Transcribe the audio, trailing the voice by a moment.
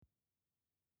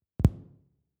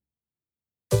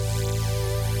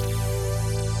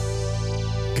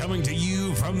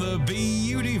from the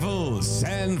beautiful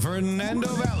San Fernando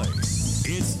Valley,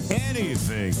 it's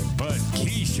Anything But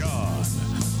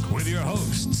Keyshawn with your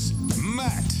hosts,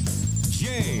 Matt,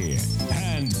 Jay,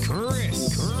 and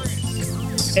Chris.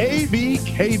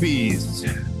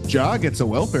 ABKBs. Ja gets a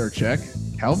welfare check.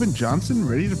 Calvin Johnson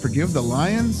ready to forgive the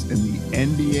Lions, and the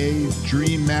NBA's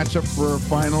dream matchup for a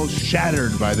final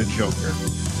shattered by the Joker.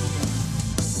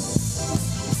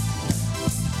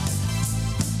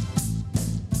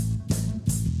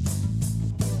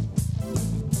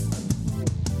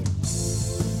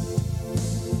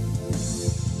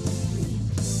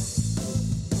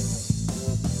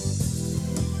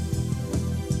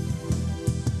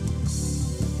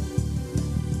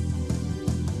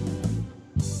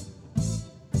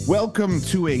 Welcome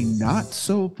to a not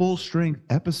so full strength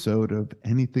episode of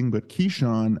Anything But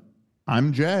Keyshawn.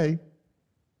 I'm Jay.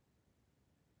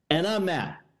 And I'm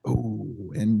Matt.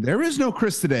 Oh, and there is no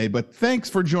Chris today, but thanks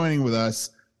for joining with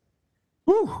us.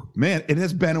 Whew, man, it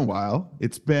has been a while.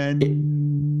 It's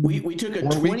been... We took a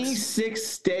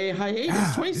 26-day hiatus.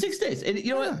 Yeah, 26 days. And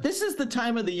you know what? This is the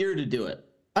time of the year to do it.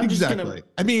 Exactly.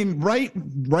 I mean, right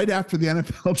after the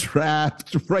NFL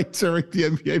draft, right during the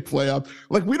NBA playoff.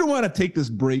 Like, we don't want to take this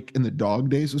break in the dog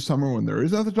days of summer when there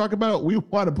is nothing to talk about. We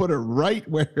want to put it right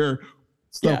where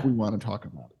stuff we want to talk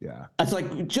about. Yeah. It's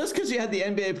like, just because you had the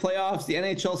NBA playoffs, the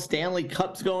NHL Stanley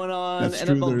Cups going on, That's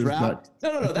NFL true, draft.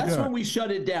 No. That's when we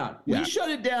shut it down. Yeah. We shut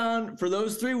it down for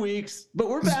those 3 weeks, but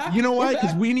we're back. You know why?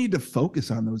 Because we need to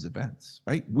focus on those events,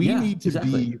 right? We need to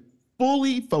be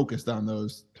fully focused on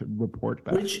those to report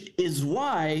back. Which is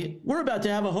why we're about to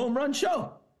have a home run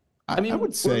show. I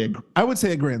would say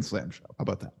a grand slam show. How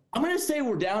about that? I'm going to say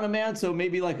we're down a man, so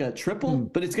maybe like a triple,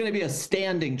 but it's going to be a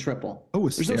standing triple. Oh,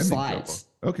 There's no slides.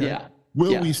 Triple. Okay. Yeah.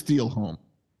 Will we steal home?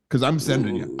 Because I'm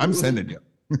sending you.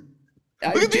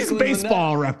 Look at these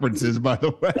baseball references, by the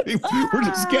way. We're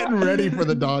just getting ready for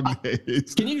the dog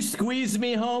days. Can you squeeze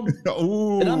me home?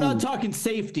 Ooh. And I'm not talking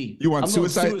safety. You want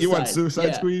suicide? You want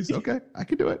suicide squeeze? Okay, I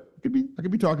can do it. I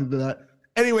could be talking to that.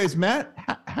 Anyways, Matt,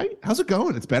 how's it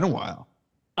going? It's been a while.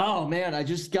 Oh man, I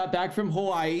just got back from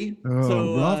Hawaii. Oh,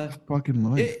 so rough fucking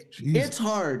life. It's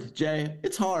hard, Jay.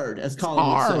 It's hard, as Colin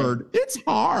would say. It's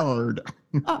hard.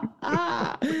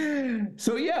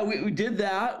 So yeah, we did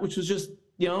that, which was just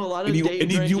a lot of day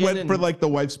drinking. And you went for like the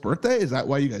wife's birthday? Is that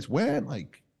why you guys went?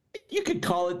 Like, you could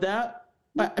call it that.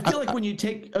 I feel like when you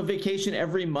take a vacation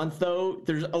every month, though,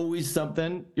 there's always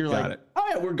something. You're like, oh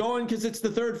yeah, we're going because it's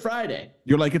the third Friday.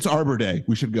 You're like, it's Arbor Day.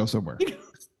 We should go somewhere.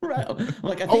 Right. I'm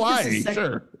like, I think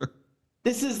sure.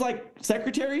 This is like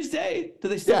Secretary's Day. Do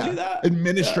they still do that?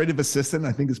 Administrative assistant,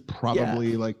 I think, is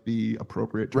probably like the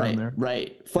appropriate term there.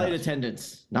 Right. Flight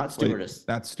attendants, not stewardess.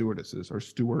 That's stewardesses or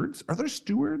stewards. Are there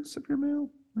stewards if you're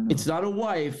male? It's not a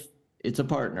wife. It's a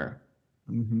partner.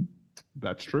 Mm-hmm.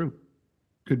 That's true.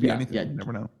 Could be anything. You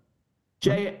never know.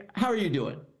 Jay, how are you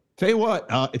doing? Tell you what,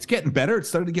 it's getting better. It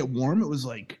started to get warm. It was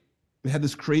like, we had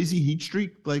this crazy heat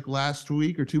streak like last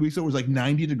week or 2 weeks ago. It was like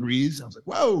 90 degrees. I was like,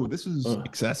 whoa, this is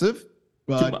excessive.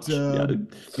 But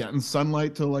getting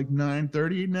sunlight till like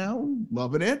 9:30 now.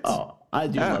 Loving it. Oh, I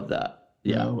do love that.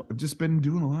 Yeah. I've just been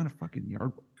doing a lot of fucking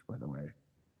yard work, by the way.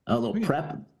 A little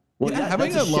prep. Well,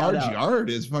 having a large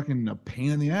yard is fucking a pain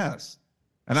in the ass.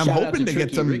 And I'm hoping to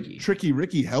get some Tricky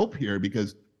Ricky help here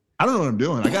because I don't know what I'm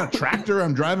doing. I got a tractor.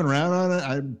 I'm driving around on it.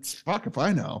 Fuck if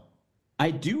I know. I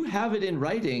do have it in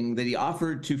writing that he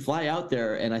offered to fly out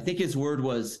there, and I think his word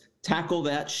was tackle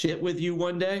that shit with you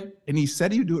one day. And he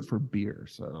said he'd do it for beer,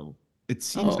 so it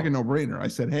seems like a no-brainer. I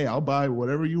said, hey, I'll buy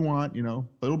whatever you want,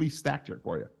 but it'll be stacked here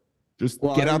for you. Just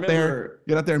get out there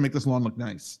and make this lawn look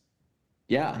nice.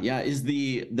 Yeah. Is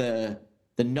the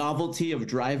novelty of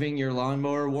driving your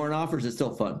lawnmower worn off, or is it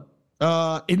still fun?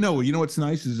 No, you know what's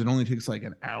nice is it only takes like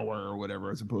an hour or whatever,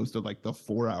 as opposed to like the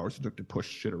 4 hours it took to push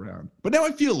shit around. But now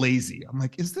I feel lazy. I'm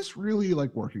like, is this really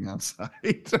like working outside?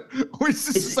 Or is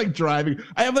this just like driving?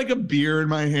 I have like a beer in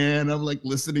my hand. I'm like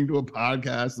listening to a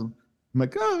podcast. I'm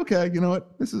like, oh, okay. You know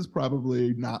what? This is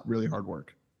probably not really hard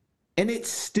work. And it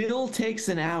still takes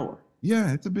an hour.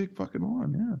 Yeah, it's a big fucking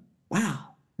lawn. Yeah.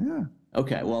 Wow. Yeah.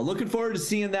 Okay, well, looking forward to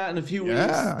seeing that in a few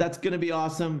weeks. That's going to be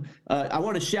awesome. I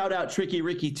want to shout out Tricky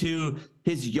Ricky, too.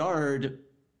 His yard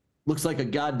looks like a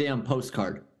goddamn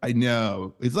postcard. I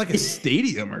know. It's like a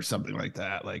stadium or something like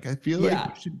that. Like, I feel like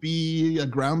it should be a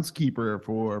groundskeeper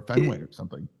for Fenway or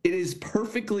something. It is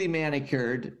perfectly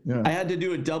manicured. Yeah. I had to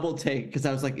do a double take because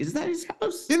I was like, is that his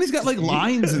house? And he's got like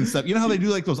lines and stuff. You know how they do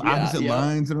like those opposite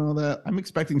lines and all that? I'm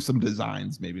expecting some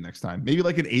designs maybe next time. Maybe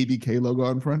like an ABK logo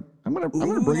on front. I'm gonna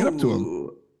bring it up to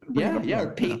him.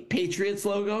 Patriots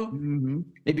logo. Mm-hmm.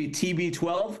 Maybe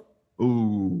TB12.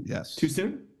 Ooh, yes. Too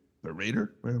soon? the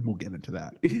Raider. We'll get into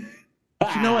that.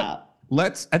 But you know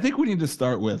what? I think we need to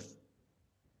start with.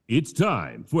 It's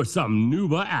time for some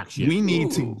Nuba action. We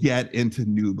need to get into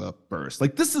Nuba first.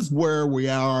 Like, this is where we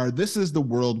are. This is the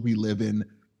world we live in.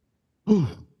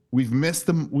 We've missed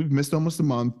them. We've missed almost a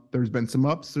month. There's been some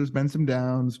ups. There's been some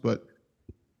downs. But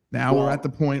now we're at the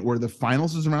point where the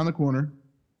finals is around the corner.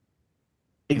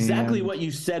 Exactly what you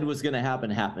said was going to happen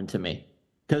happened to me.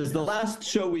 Because the last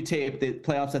show we taped, the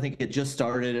playoffs, I think it just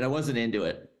started, and I wasn't into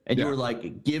it. And you were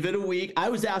like, give it a week. I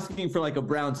was asking for like a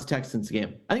Browns-Texans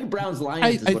game. I think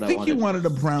Browns-Lions is what I wanted. I think you wanted a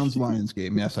Browns-Lions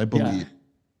game. Yes, I believe.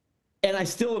 Yeah. And I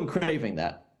still am craving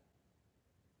that.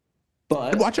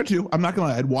 But I'd watch it too. I'm not going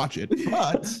to lie. I'd watch it.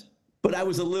 But I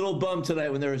was a little bummed tonight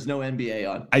when there was no NBA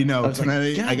on. I know.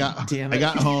 Tonight I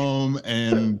got home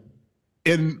and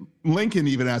Lincoln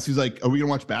even asked, he's like, are we going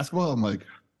to watch basketball? I'm like,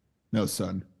 no,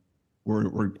 son.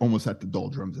 We're almost at the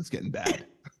doldrums. It's getting bad.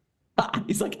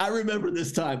 He's like, I remember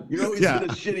this time. You're always in a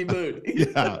shitty mood.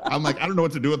 Yeah. I'm like, I don't know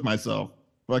what to do with myself.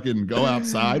 Fucking go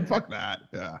outside. Fuck that.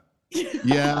 Yeah.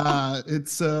 Yeah.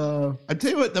 It's I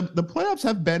tell you what, the playoffs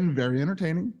have been very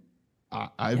entertaining.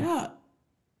 I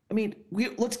mean,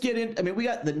 let's get in. I mean, we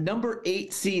got the number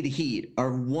 8 seed Heat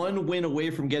are 1 win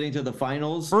away from getting to the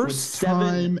finals. First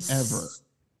time ever.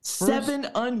 7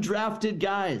 undrafted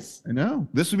guys. I know.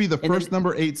 This would be the first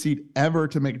number 8 seed ever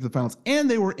to make it to the finals. And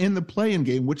they were in the play-in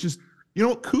game, which is,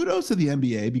 kudos to the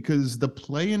NBA, because the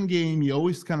play-in game you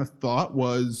always kind of thought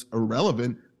was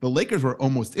irrelevant. The Lakers were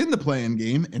almost in the play-in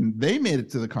game, and they made it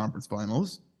to the conference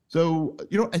finals. So,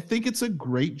 I think it's a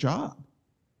great job.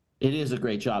 It is a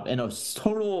great job. And a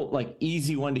total,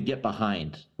 easy one to get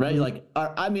behind, right?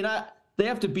 Mm-hmm. They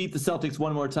have to beat the Celtics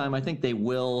one more time. I think they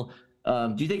will.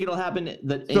 Do you think it'll happen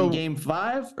in Game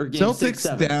 5 or Game 6,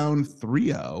 7? Celtics down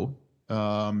 3-0.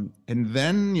 And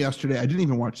then yesterday, I didn't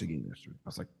even watch the game yesterday. I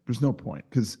was like, there's no point.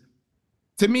 Because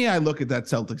to me, I look at that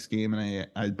Celtics game and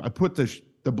I put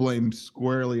the blame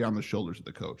squarely on the shoulders of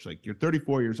the coach. Like, you're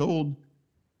 34 years old.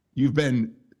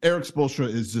 Eric Spoelstra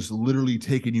is just literally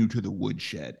taking you to the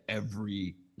woodshed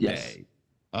every day.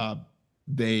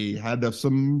 They had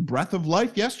some breath of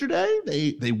life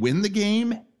yesterday. They win the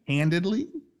game handedly.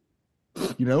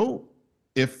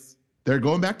 If they're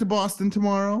going back to Boston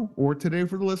tomorrow or today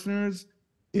for the listeners,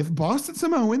 if Boston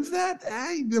somehow wins that,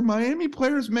 the Miami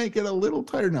players make it a little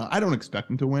tighter. Now, I don't expect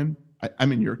them to win.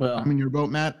 I'm in your boat,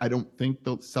 Matt. I don't think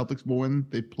the Celtics will win.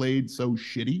 They played so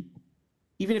shitty.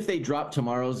 Even if they drop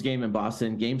tomorrow's game in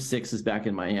Boston, Game 6 is back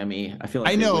in Miami. I feel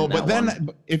like I know, but then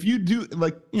if you do,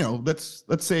 let's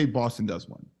say Boston does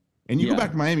win, and you go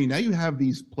back to Miami, now you have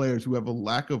these players who have a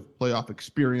lack of playoff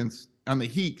experience. On the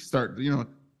Heat, start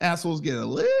assholes get a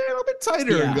little bit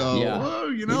tighter and go,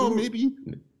 maybe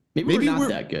we're not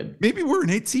that good. Maybe we're an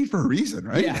 8 seed for a reason,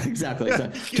 right? Yeah, exactly.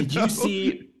 Did you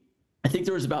see? I think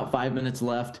there was about 5 minutes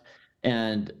left,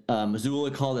 and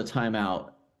Missoula called a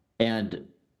timeout, and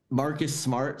Marcus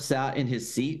Smart sat in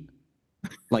his seat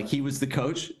like he was the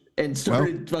coach and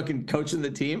started fucking coaching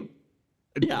the team.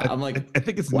 Yeah, I'm like, I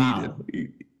think it's needed.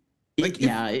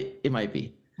 It might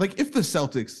be. Like, if the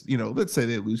Celtics, let's say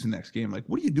they lose the next game, like,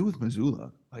 what do you do with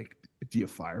Missoula? Like, do you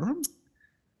fire him?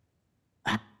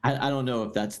 I don't know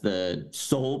if that's the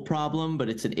sole problem, but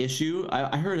it's an issue.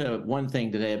 I heard one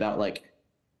thing today about,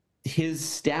 his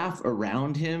staff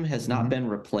around him has not been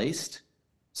replaced.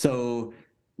 So,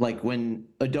 when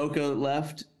Udoka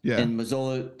left and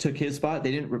Mazzola took his spot,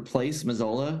 they didn't replace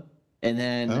Mazzola. And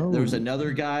then there was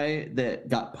another guy that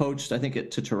got poached, I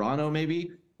think, to Toronto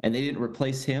maybe, and they didn't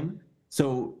replace him.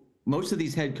 So most of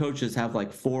these head coaches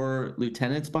have 4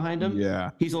 lieutenants behind him.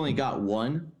 Yeah. He's only got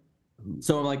 1.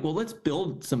 So I'm like, well, let's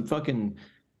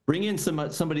bring in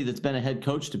somebody that's been a head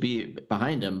coach to be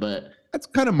behind him. But that's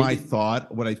kind of my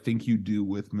thought, what I think you do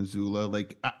with Missoula.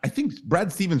 I think Brad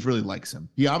Stevens really likes him.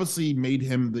 He obviously made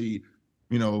him he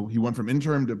went from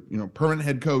interim to, permanent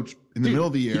head coach in the middle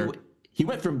of the year. He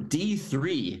went from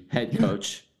D3 head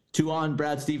coach to on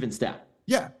Brad Stevens' staff.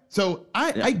 Yeah. So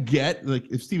I get,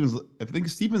 if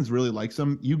Stevens really likes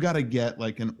him, you got to get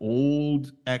an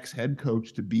old ex-head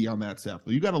coach to be on that staff.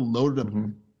 You got to load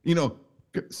him,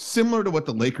 similar to what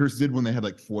the Lakers did when they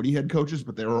had 40 head coaches,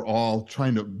 but they were all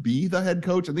trying to be the head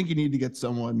coach. I think you need to get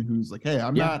someone who's hey,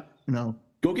 I'm not,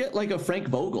 Go get a Frank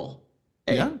Vogel.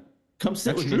 Hey, come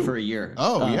sit with me for a year.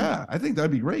 Oh, yeah. I think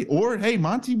that'd be great. Or, hey,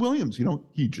 Monty Williams,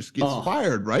 he just gets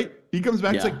fired, right? He comes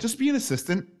back, it's just be an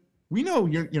assistant. We know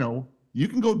you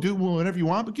can go do whatever you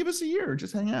want, but give us a year.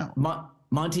 Just hang out.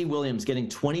 Monty Williams getting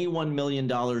 $21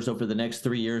 million over the next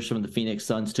 3 years from the Phoenix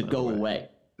Suns to go away.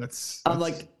 I'm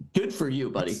like, good for you,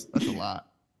 buddy. That's a lot.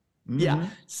 Yeah,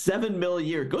 $7 million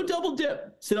a year. Go double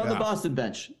dip. Sit on the Boston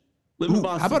bench. Live in Ooh,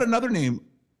 Boston. how about another name?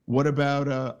 What about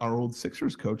our old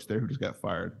Sixers coach there who just got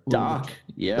fired? Doc?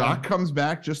 Yeah. Doc comes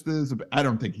back just as I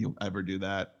don't think he'll ever do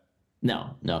that.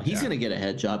 No, he's going to get a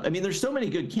head job. I mean, there's so many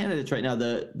good candidates right now.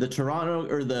 The Toronto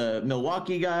or the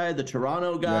Milwaukee guy, the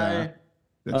Toronto guy.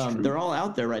 Yeah, they're all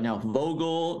out there right now.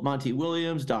 Vogel, Monty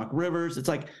Williams, Doc Rivers. It's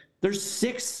like there's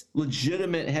 6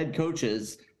 legitimate head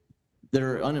coaches that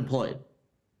are unemployed,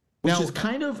 which is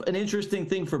kind of an interesting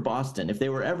thing for Boston. If they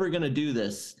were ever going to do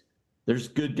this, there's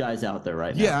good guys out there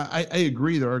right now. Yeah, I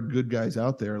agree. There are good guys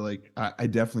out there. Like I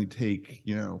definitely take,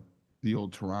 the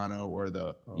old Toronto or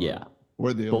the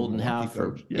or the Golden old Half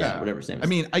or coach. whatever his name is. I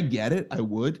mean, I get it. I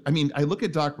would. I mean, I look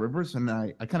at Doc Rivers and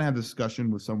I kind of had a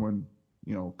discussion with someone,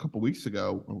 a couple weeks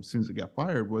ago, as soon as he got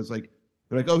fired, was like,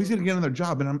 they're like, oh, he's gonna get another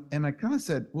job. And I kind of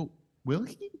said, well, will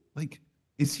he? Like,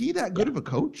 is he that good of a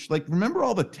coach? Like, remember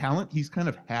all the talent he's kind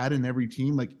of had in every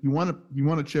team? Like, you want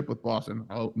to chip with Boston.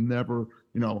 I'll never,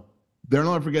 they'll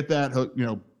never forget that.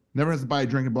 He'll, never has to buy a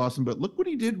drink in Boston. But look what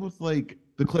he did with like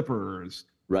the Clippers.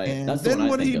 Right. And that's then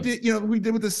what he of. did, we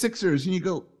did with the Sixers, and you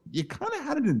go, you kind of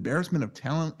had an embarrassment of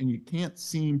talent, and you can't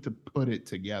seem to put it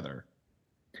together.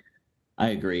 I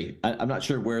agree. I'm not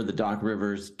sure where the Doc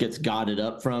Rivers gets godded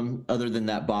up from, other than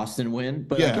that Boston win.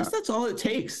 But I guess that's all it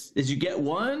takes is you get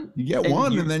one. You get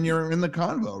one, and then you're in the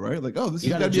convo, right? Like, oh, this is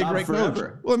got to be a great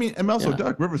forever. coach. Well, I mean, and also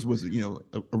Doc Rivers was,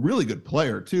 a really good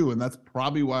player too, and that's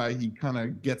probably why he kind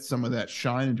of gets some of that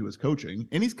shine into his coaching.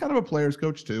 And he's kind of a player's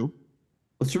coach too.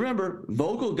 Let's remember,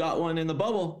 Vogel got one in the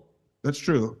bubble. That's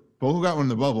true. Vogel got one in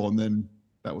the bubble, and then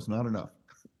that was not enough.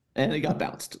 And he got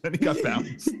bounced. And he got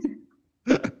bounced.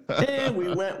 And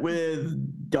we went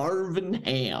with Darvin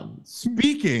Ham.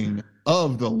 Speaking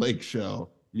of the Lake Show,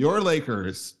 your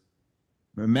Lakers,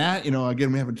 Matt,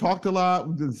 again, we haven't talked a lot.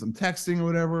 We did some texting or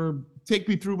whatever. Take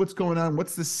me through what's going on.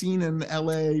 What's the scene in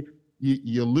LA?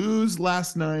 You lose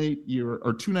last night,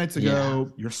 or 2 nights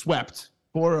ago. You're swept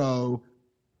 4-0.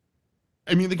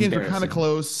 I mean, the games were kind of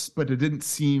close, but it didn't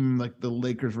seem like the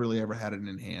Lakers really ever had it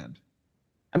in hand.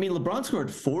 I mean, LeBron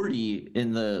scored 40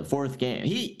 in the 4th game.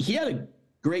 He had a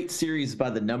great series by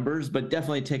the numbers, but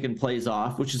definitely taking plays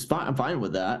off, which is fine. I'm fine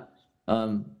with that.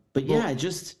 But yeah,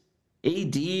 just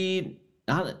AD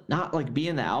not like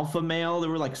being the alpha male. There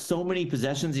were like so many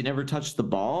possessions he never touched the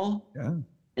ball. Yeah.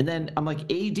 And then I'm like,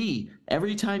 AD,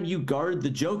 every time you guard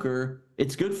the Joker,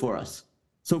 it's good for us.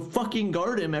 So fucking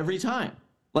guard him every time.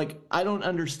 Like, I don't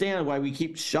understand why we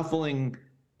keep shuffling.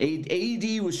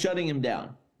 AD was shutting him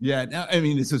down. Yeah, now, I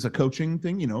mean, this is a coaching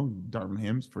thing, Darvin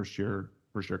Ham's first year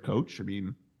coach. I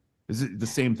mean, is it the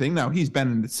same thing? Now, he's been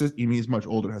in the system. He's much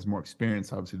older, has more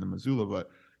experience, obviously, than Mazzulla, but,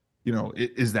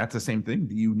 is that the same thing?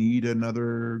 Do you need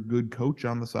another good coach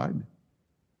on the side?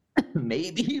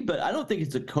 Maybe, but I don't think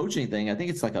it's a coaching thing. I think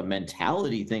it's like a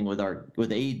mentality thing with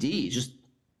AD.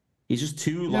 He's just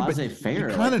too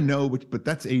laissez-faire. You kind of know, but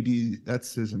that's AD.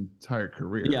 That's his entire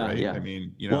career, right? Yeah. I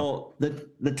mean, Well,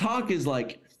 the talk is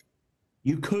like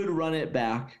you could run it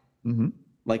back. Mm-hmm.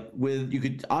 Like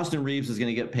Austin Reeves is going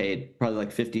to get paid probably like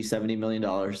 $50-70 million.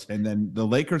 And then the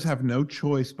Lakers have no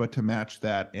choice but to match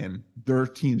that. And their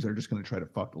teams are just going to try to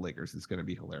fuck the Lakers. It's going to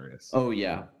be hilarious. Oh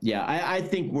yeah. Yeah. I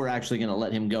think we're actually going to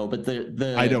let him go, but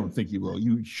I don't think you will.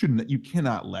 You shouldn't. You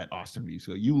cannot let Austin Reeves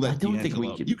go. You let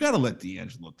D'Angelo. You got to let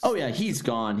D'Angelo. Oh yeah. He's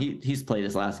gone. He's played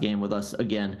his last game with us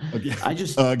again. I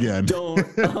just again don't.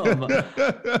 How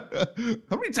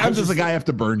many times does a guy have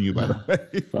to burn you, by the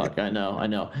way? Fuck. I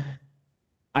know.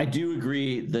 I do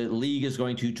agree the league is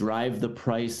going to drive the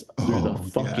price through the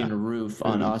fucking roof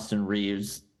on Austin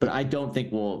Reeves, but I don't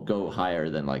think we'll go higher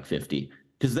than like 50,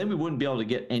 because then we wouldn't be able to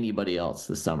get anybody else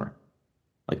this summer.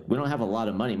 Like, we don't have a lot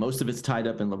of money. Most of it's tied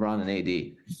up in LeBron and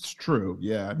AD. It's true,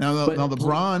 yeah. Now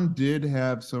LeBron did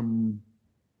have some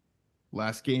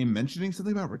last game mentioning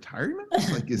something about retirement.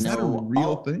 Like, is that a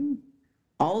real thing?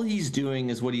 All he's doing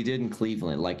is what he did in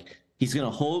Cleveland. Like, he's going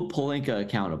to hold Pelinka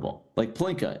accountable. Like,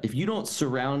 Pelinka, if you don't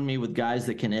surround me with guys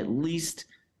that can at least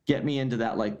get me into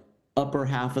that like upper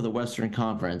half of the Western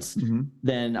Conference,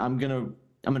 then I'm going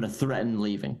to threaten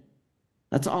leaving.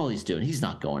 That's all he's doing. He's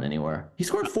not going anywhere. He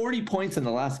scored 40 points in the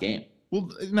last game.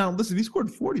 Well, now listen, he scored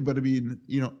 40, but I mean,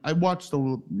 I watched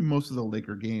most of the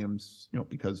Laker games,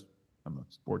 because I'm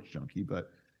a sports junkie, but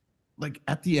like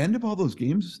at the end of all those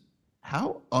games,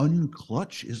 how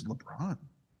unclutch is LeBron?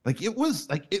 Like it was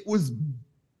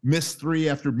missed three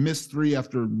after missed three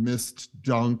after missed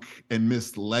dunk and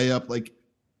missed layup. Like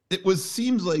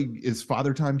seems like is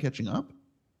Father Time catching up?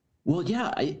 Well,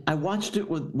 yeah, I watched it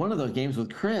with one of those games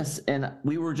with Chris, and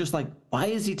we were just like, why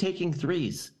is he taking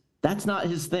threes? That's not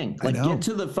his thing. Like, get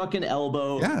to the fucking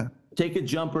elbow. Yeah. take a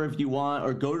jumper if you want,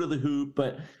 or go to the hoop.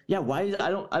 But yeah, why?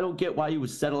 I don't get why he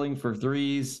was settling for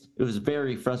threes. It was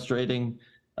very frustrating.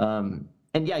 And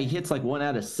yeah, he hits like 1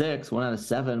 out of 6, 1 out of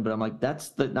 7. But I'm like,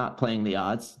 that's not playing the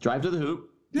odds. Drive to the hoop.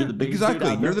 Yeah, you're the biggest dude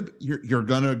exactly. out there. You're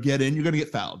gonna get in. You're gonna get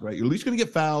fouled, right? You're at least gonna get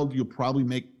fouled. You'll probably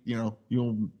make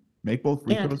you'll make both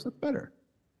free throws. That's better.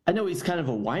 I know he's kind of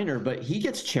a whiner, but he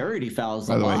gets charity fouls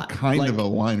a lot. By the way, kind of a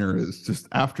whiner is just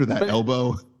after that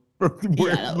elbow where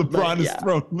LeBron is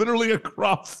thrown literally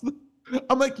across.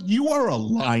 I'm like, you are a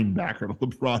linebacker,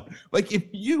 LeBron. Like,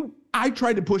 I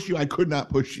tried to push you, I could not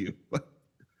push you.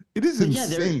 It is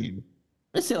insane.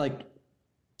 Let's say like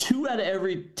 2 out of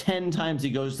every 10 times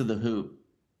he goes to the hoop,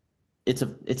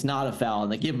 it's not a foul,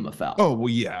 and they give him a foul. Oh, well,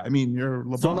 yeah. I mean, you're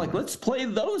LeBron. So I'm like, let's play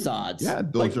those odds. Yeah,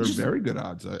 those are very good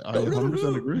odds. I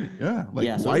 100% agree. Yeah.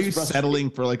 Like, so why are you settling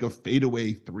for like a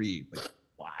fadeaway 3? Like,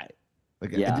 why?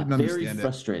 Like, I didn't understand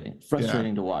very it.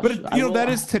 frustrating to watch. But that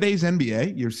is today's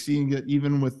NBA. You're seeing it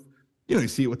even with, you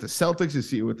see it with the Celtics, you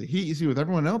see it with the Heat, you see it with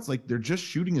everyone else. Like, they're just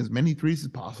shooting as many threes as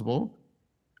possible.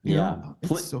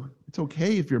 It's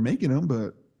okay if you're making them,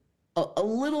 but a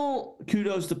little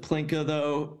kudos to Plinka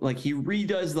though. Like, he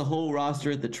redoes the whole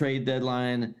roster at the trade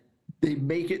deadline. They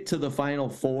make it to the Final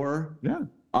Four. Yeah.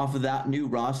 Off of that new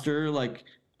roster, like,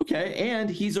 okay, and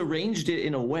he's arranged it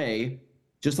in a way,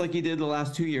 just like he did the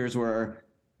last 2 years, where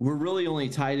we're really only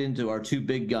tied into our 2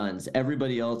 big guns.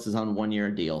 Everybody else is on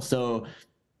 1-year deal. So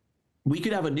we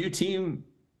could have a new team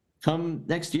come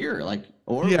next year,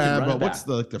 or but what's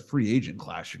the free agent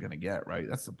class you're gonna get, right?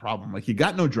 That's the problem. Like, you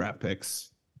got no draft picks.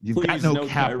 You've got no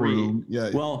cap room. Yeah.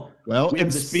 Well,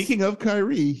 and speaking of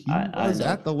Kyrie, he was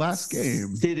at the last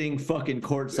game. Sitting fucking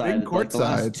courtside. Like the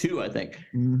last 2, I think.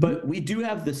 Mm-hmm. But we do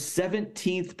have the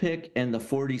 17th pick and the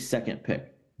 42nd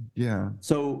pick. Yeah.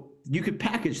 So you could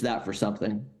package that for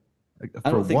something.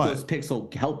 I don't think those picks will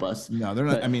help us. No, they're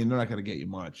not. They're not going to get you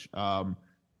much.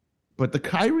 But the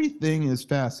Kyrie thing is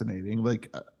fascinating.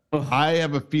 Like, I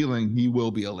have a feeling he will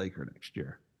be a Laker next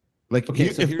year. Like,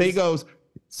 if they goes,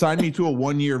 sign me to a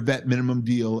 1-year vet minimum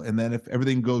deal, and then if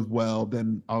everything goes well,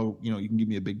 then you can give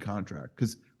me a big contract.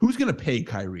 Because who's going to pay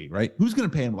Kyrie, right? Who's going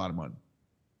to pay him a lot of money?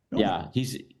 Yeah,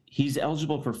 he's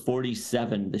eligible for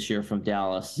 47 this year from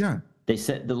Dallas. Yeah. They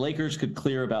said the Lakers could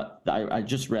clear about, I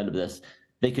just read this,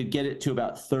 they could get it to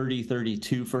about 30,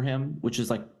 32 for him, which is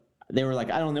like, they were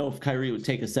like, I don't know if Kyrie would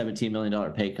take a $17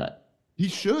 million pay cut. He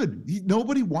should.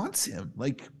 Nobody wants him.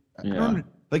 Like,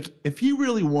 if he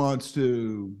really wants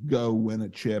to go win a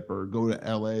chip or go to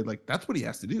LA, like, that's what he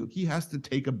has to do. He has to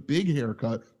take a big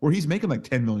haircut, or he's making like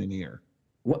 $10 million a year.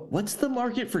 What's the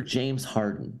market for James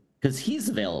Harden? Because he's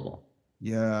available.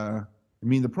 Yeah. I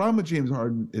mean, the problem with James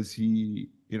Harden is he,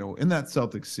 in that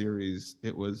Celtics series,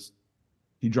 it was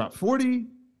he dropped 40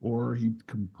 or he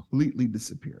completely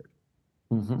disappeared.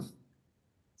 Mm-hmm.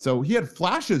 So he had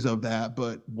flashes of that,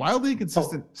 but wildly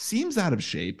inconsistent. Seems out of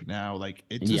shape now. Like,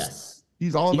 it just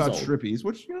he's all about strippies,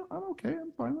 which I'm okay.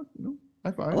 I'm fine with.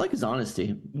 High five. I like his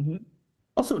honesty. Mm-hmm.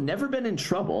 Also, never been in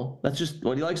trouble. That's just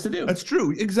what he likes to do. That's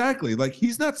true. Exactly. Like,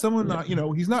 he's not someone that,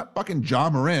 he's not fucking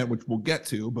Ja Morant, which we'll get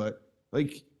to, but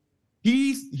like,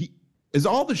 he is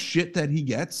all the shit that he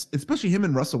gets, especially him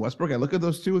and Russell Westbrook. I look at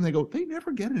those two and they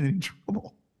never get in any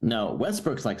trouble. No,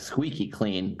 Westbrook's like squeaky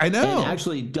clean. I know. And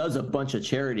actually does a bunch of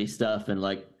charity stuff, and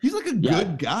like, he's like a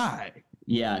good guy.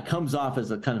 Yeah, comes off as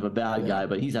a kind of a bad guy,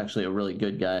 but he's actually a really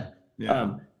good guy.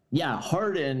 Yeah.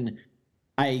 Harden,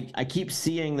 I keep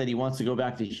seeing that he wants to go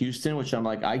back to Houston, which I'm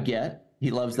like, I get.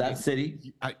 He loves that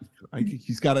city.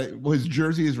 He's got his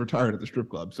jersey is retired at the strip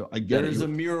club, so I get it. There's a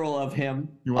mural of him.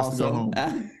 He wants to go home.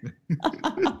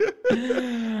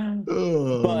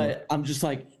 But I'm just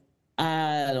like,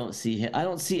 I don't see him. I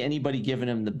don't see anybody giving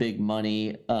him the big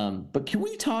money. But can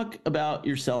we talk about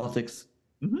your Celtics?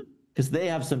 Because they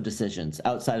have some decisions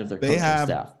outside of their coaching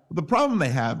staff. The problem they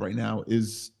have right now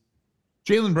is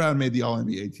Jaylen Brown made the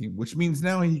All-NBA team, which means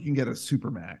now he can get a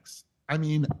supermax. I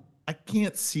mean, I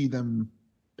can't see them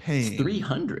paying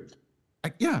 $300.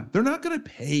 They're not going to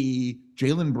pay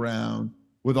Jaylen Brown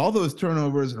with all those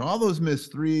turnovers and all those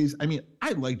missed threes. I mean,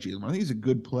 I like Jaylen Brown. I think he's a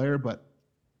good player, but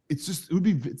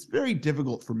it's very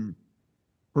difficult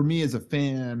for me as a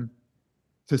fan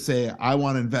to say I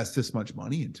want to invest this much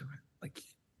money into it. Like,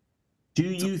 do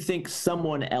you think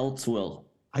someone else will?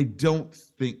 I don't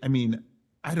think. I mean,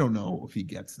 I don't know if he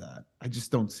gets that. I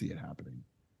just don't see it happening.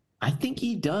 I think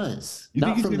he does.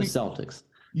 Not from the Celtics.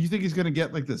 You think he's going to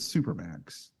get like the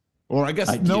supermax? Or I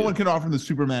guess no one can offer him the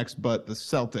supermax but the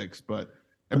Celtics. But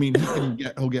I mean,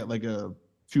 he'll get like a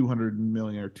 $200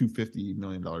 million or $250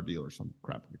 million deal or some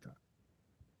crap like that.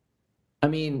 I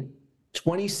mean,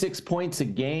 26 points a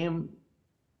game,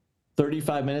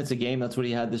 35 minutes a game. That's what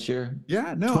he had this year.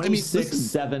 Yeah, no, 26, I mean, listen,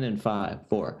 7, and 5,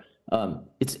 4.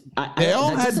 They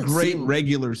all had great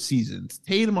regular seasons.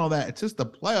 Tatum, all that. It's just the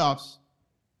playoffs.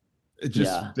 It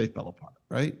just they fell apart,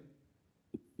 right?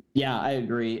 Yeah, I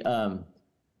agree. The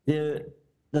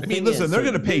I mean, listen, they're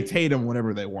going to pay Tatum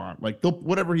whatever they want. Like,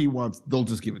 whatever he wants, they'll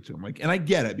just give it to him. Like, and I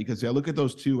get it because I look at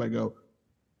those two. I go,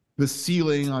 the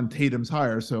ceiling on Tatum's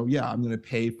higher, so yeah, I'm going to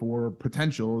pay for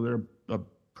potential. They're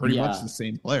pretty much the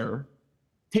same player.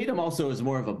 Tatum also is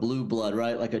more of a blue blood,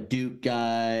 right? Like a Duke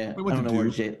guy. I don't know where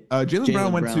Jaylen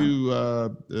Brown went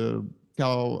to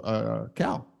Cal.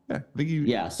 Yeah, I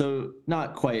think so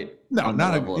not quite. No,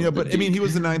 not a, but I mean, he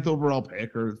was the 9th overall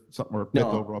pick or something, or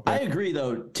 5th overall pick. I agree,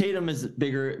 though. Tatum is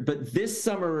bigger, but this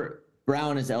summer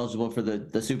Brown is eligible for the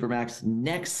Supermax.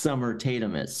 Next summer,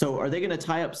 Tatum is. So, are they going to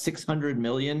tie up $600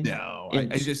 million? No,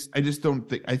 I just don't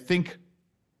think. I think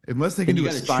unless they can do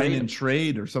a sign and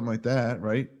trade or something like that,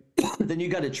 right? Then you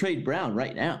got to trade Brown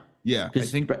right now. Yeah, I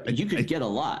think you could get a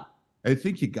lot. I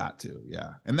think you got to,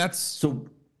 yeah, and that's so.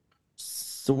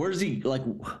 Where's he? Like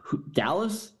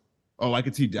Dallas? Oh, I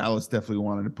could see Dallas definitely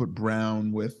wanting to put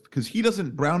Brown because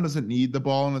Brown doesn't need the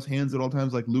ball in his hands at all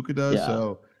times like Luka does. Yeah.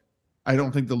 So I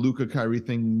don't think the Luka Kyrie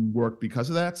thing worked because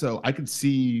of that. So I could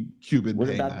see Cuban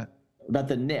paying that. What about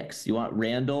the Knicks? You want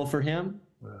Randall for him?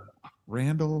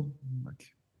 Randall,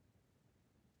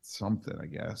 something, I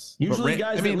guess. Usually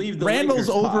guys that leave the Randall's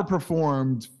Lakers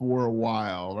overperformed for a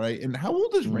while, right? And how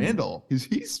old is Randall?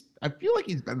 I feel like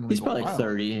he's been in the league He's probably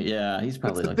 30. Yeah, he's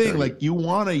probably That's the thing. 30. Like, you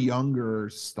want a younger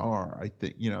star, I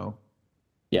think,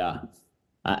 Yeah.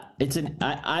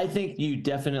 I think you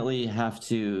definitely have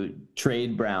to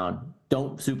trade Brown.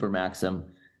 Don't supermax him.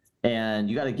 And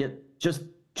you got to get just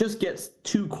get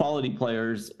 2 quality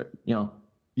players,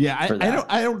 Yeah,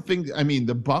 I don't think. I mean,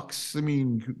 the Bucks. I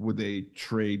mean, would they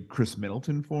trade Chris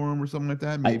Middleton for him or something like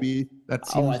that? Maybe that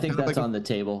seems. I think that's like on the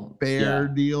table. Fair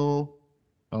deal.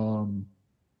 Oh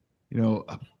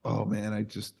man,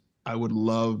 I would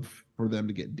love for them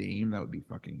to get Dame. That would be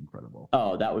fucking incredible.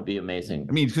 Oh, that would be amazing.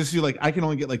 I mean, just you I can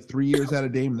only get like 3 years out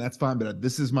of Dame, and that's fine. But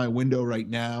this is my window right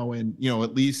now, and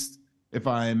at least if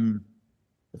I'm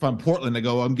Portland, I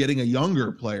go, I'm getting a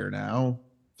younger player now.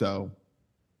 So.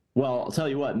 Well, I'll tell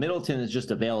you what, Middleton is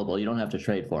just available. You don't have to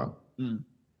trade for him.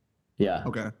 Yeah.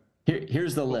 Okay.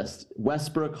 Here's the list: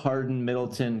 Westbrook, Harden,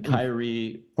 Middleton,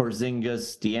 Kyrie,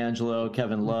 Porzingis, D'Angelo,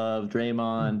 Kevin Love,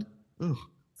 Draymond,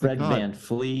 Fred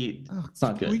VanVleet. It's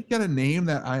not good. Can we get a name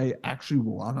that I actually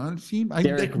want on a team?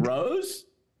 Derrick Rose?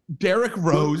 Derrick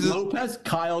Rose. Lopez,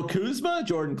 Kyle Kuzma,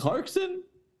 Jordan Clarkson,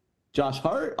 Josh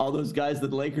Hart, all those guys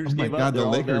that the Lakers gave up. Oh my God, the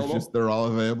Lakers they're all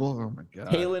available. Oh my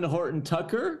God. Halen Horton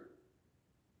Tucker,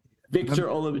 Victor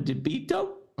Oladipo.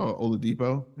 Oh,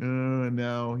 Oladipo.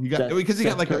 No, he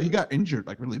got injured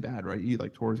like really bad, right? He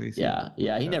like tore his ACL.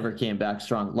 Yeah, he never came back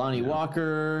strong. Lonnie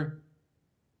Walker.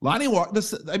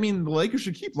 The Lakers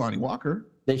should keep Lonnie Walker.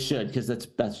 They should, because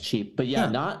that's cheap. But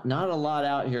not a lot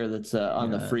out here that's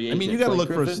on the free agent. I mean, you got to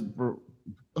look for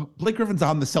Blake Griffin's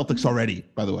on the Celtics already.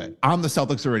 By the way, on the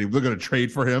Celtics already. We're going to trade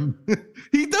for him.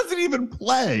 He doesn't even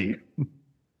play.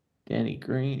 Danny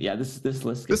Green. Yeah, this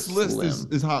list. This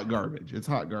list is hot garbage. It's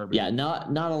hot garbage. Yeah,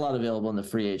 not a lot available in the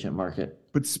free agent market.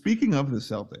 But speaking of the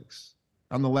Celtics,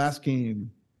 on the last game,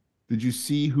 did you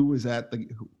see who was at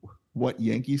what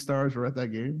Yankee stars were at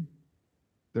that game?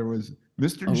 There was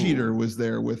Mr. Jeter was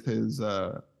there with his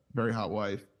very hot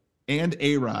wife, and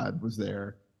A-Rod was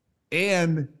there,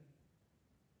 and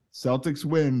Celtics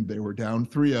win. They were down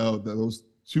 3-0. Those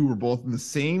two were both in the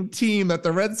same team that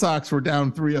the Red Sox were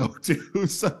down 3-0 to.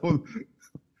 So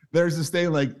there's this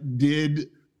thing like, did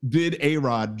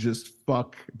A-Rod just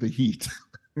fuck the Heat?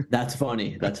 That's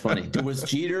funny. Was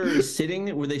Jeter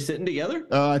sitting? Were they sitting together?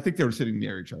 I think they were sitting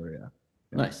near each other. Yeah.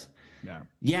 Nice.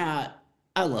 Yeah.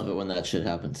 I love it when that shit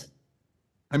happens.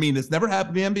 I mean, it's never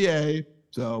happened in the NBA,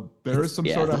 so there is some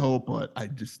sort of hope, but I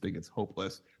just think it's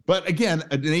hopeless. But again,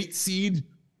 an 8 seed,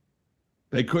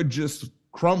 they could just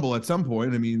crumble at some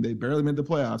point. I mean, they barely made the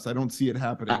playoffs. I don't see it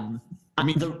happening. I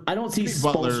don't see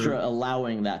Spoelstra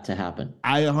allowing that to happen.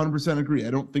 I 100% agree.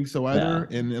 I don't think so either.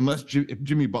 Yeah. And unless if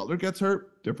Jimmy Butler gets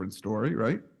hurt, different story,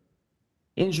 right?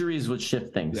 Injuries would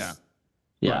shift things. Yeah.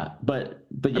 Yeah, right.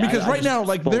 but yeah, because right now,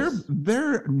 like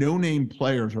their no-name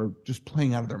players are just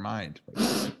playing out of their mind.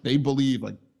 Like, they believe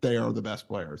like they are the best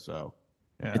players. So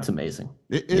yeah. It's amazing.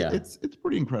 It's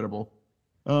pretty incredible.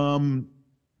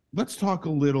 Let's talk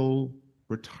a little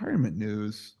retirement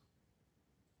news.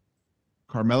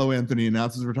 Carmelo Anthony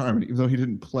announces retirement, even though he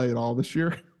didn't play at all this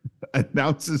year.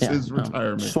 Announces his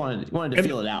retirement. Just wanted to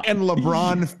feel it out. And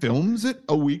LeBron films it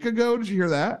a week ago. Did you hear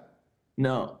that?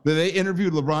 No. They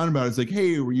interviewed LeBron about it. It's like,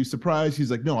 hey, were you surprised?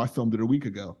 He's like, no, I filmed it a week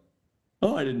ago.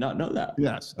 Oh, I did not know that.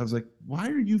 Yes. I was like, why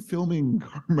are you filming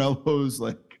Carmelo's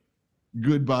like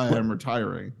goodbye, I'm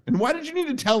retiring? And why did you need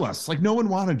to tell us? Like, no one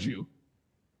wanted you.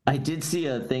 I did see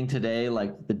a thing today,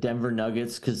 like the Denver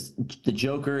Nuggets, because the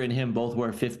Joker and him both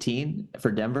wear 15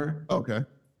 for Denver. Okay.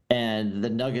 And the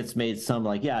Nuggets made some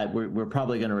like, yeah, we're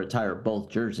probably going to retire both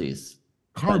jerseys.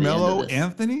 Carmelo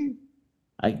Anthony?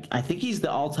 I think he's the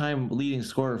all-time leading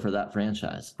scorer for that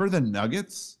franchise. For the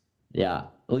Nuggets? Yeah.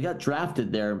 Well, he got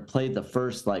drafted there and played the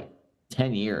first like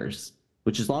 10 years,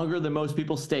 which is longer than most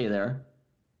people stay there.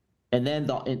 And then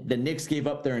the Knicks gave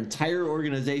up their entire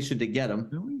organization to get him.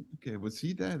 Really? Okay. Was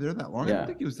he there that long? Yeah. I don't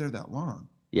think he was there that long.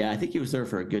 Yeah, I think he was there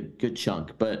for a good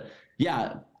chunk. But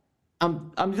yeah,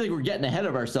 I'm thinking we're getting ahead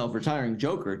of ourselves retiring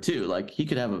Joker too. Like he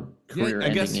could have a career. Yeah, I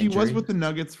guess he injury. was with the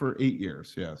Nuggets for 8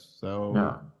 years. Yes. So.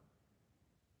 No.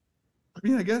 I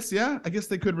mean, I guess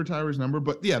they could retire his number,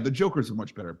 but yeah, the Joker's a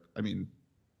much better. I mean,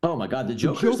 oh my God, the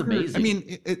Joker's amazing. I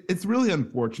mean, it's really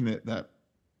unfortunate that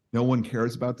no one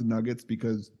cares about the Nuggets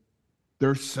because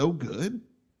they're so good.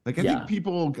 Like, I think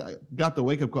people got the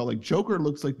wake up call. Like, Joker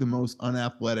looks like the most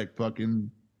unathletic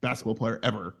fucking basketball player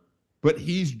ever, but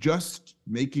he's just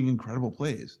making incredible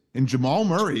plays. And Jamal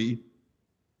Murray,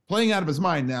 playing out of his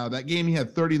mind now. That game he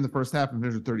had 30 in the first half and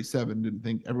finished with 37. Didn't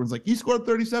think everyone's like, he scored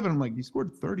 37. I'm like, he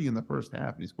scored 30 in the first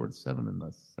half and he scored 7 in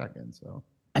the second. So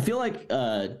I feel like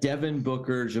Devin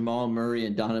Booker, Jamal Murray,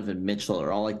 and Donovan Mitchell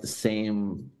are all like the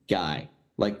same guy.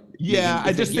 Like, yeah,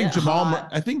 I just think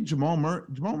Jamal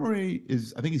Murray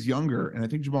is, I think he's younger, and I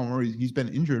think Jamal Murray, he's been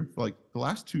injured for like the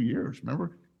last 2 years.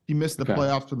 Remember, he missed the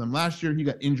playoffs for them last year. He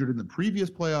got injured in the previous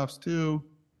playoffs too.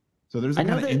 So there's a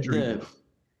kind of injury.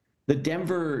 The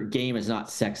Denver game is not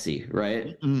sexy,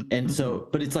 right? And so,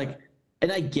 but it's like,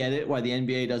 and I get it why the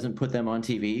NBA doesn't put them on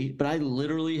TV, but I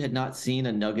literally had not seen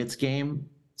a Nuggets game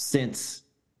since,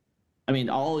 I mean,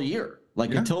 all year.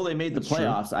 Like until they made the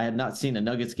playoffs, true. I had not seen a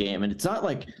Nuggets game. And it's not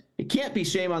like, it can't be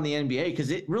shame on the NBA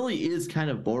because it really is kind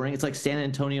of boring. It's like San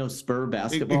Antonio Spur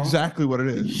basketball. Exactly what it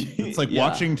is. It's like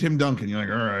watching Tim Duncan. You're like,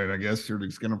 all right, I guess you're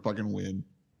just going to fucking win.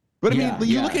 But I mean,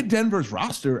 you look at Denver's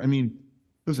roster. I mean,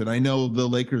 listen, I know the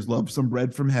Lakers love some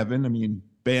bread from heaven. I mean,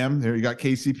 bam, there you got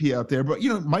KCP out there. But, you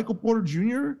know, Michael Porter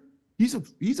Jr., he's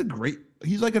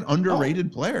like an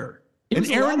underrated player. And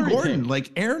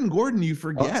Aaron Gordon, you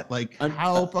forget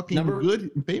how fucking good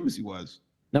and famous he was.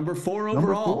 Number 4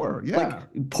 overall. Number 4, yeah.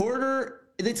 Like Porter,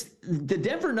 the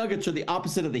Denver Nuggets are the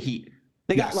opposite of the Heat.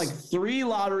 They got like 3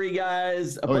 lottery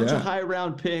guys, a bunch of high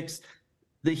round picks.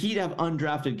 The Heat have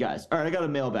undrafted guys. All right, I got a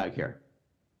mailbag here.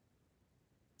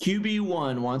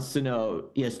 QB1 wants to know,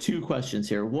 he has 2 questions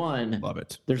here. One, love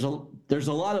it. There's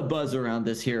a lot of buzz around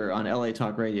this here on LA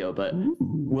Talk Radio, but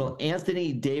will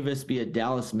Anthony Davis be a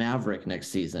Dallas Maverick next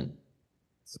season?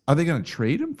 Are they going to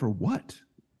trade him for what?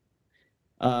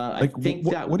 I think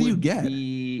what do you get?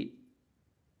 You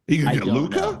can get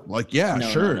Luka? Like, no,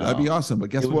 that'd be awesome.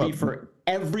 But guess what? Be for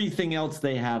everything else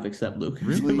they have except Luka.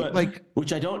 Really?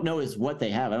 Which I don't know is what they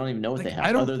have. I don't even know what they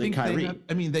have other than Kyrie.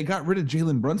 They got rid of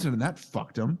Jalen Brunson and that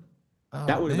fucked them.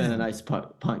 That would have been a nice punt.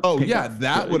 Oh yeah,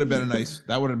 that would have been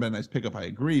a nice pickup. I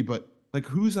agree, but like,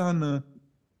 who's on the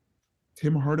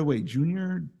Tim Hardaway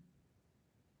Jr.?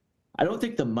 I don't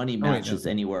think the money matches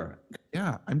anywhere.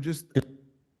 Yeah, I'm just.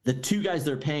 The 2 guys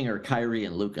they're paying are Kyrie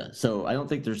and Luka, so I don't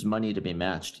think there's money to be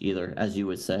matched either, as you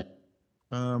would say.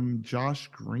 Josh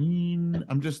Green.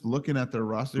 I'm just looking at their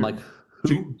roster. Like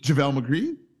who? JaVale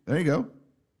McGee. There you go.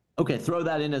 Okay, throw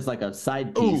that in as like a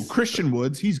side piece. Oh, Christian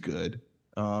Woods. He's good.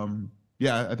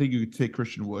 Yeah, I think you could take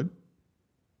Christian Wood.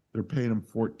 They're paying him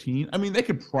 14. I mean, they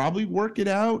could probably work it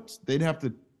out. They'd have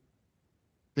to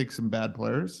pick some bad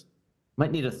players.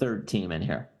 Might need a 3rd team in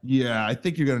here. Yeah, I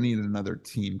think you're going to need another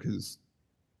team because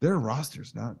their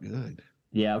roster's not good.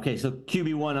 Yeah, okay, so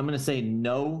QB1, I'm going to say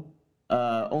no,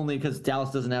 only because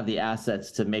Dallas doesn't have the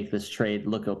assets to make this trade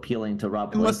look appealing to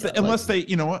Rob. Unless they,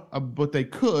 you know what, but they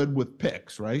could with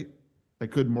picks, right? They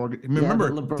could mortgage. I mean,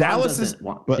 remember, Dallas is,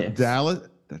 but picks. Dallas,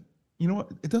 you know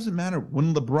what? It doesn't matter.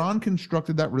 When LeBron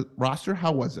constructed that roster,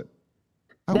 how was it?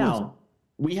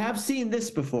 We have seen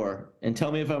this before, and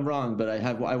tell me if I'm wrong, but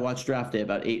I watched Draft Day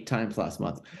about 8 times last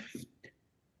month.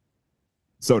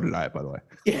 So did I, by the way.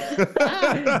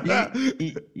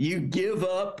 you give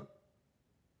up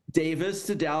Davis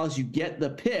to Dallas, you get the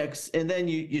picks, and then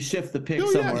you shift the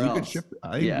picks somewhere else.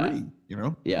 I agree. You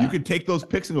know, you could take those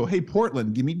picks and go, hey,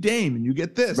 Portland, give me Dame, and you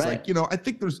get this. Right. Like, you know, I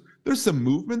think there's some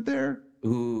movement there.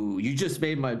 Ooh, you just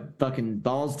made my fucking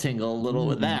balls tingle a little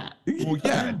with that. Well,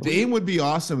 yeah, Dame would be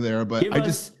awesome there, but give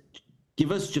us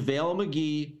JaVale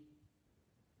McGee,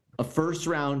 a 1st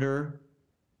rounder,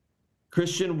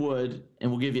 Christian Wood,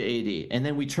 and we'll give you AD. And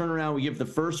then we turn around, we give the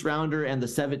first rounder and the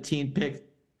 17th pick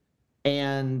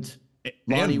and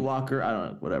Lonnie Walker. I don't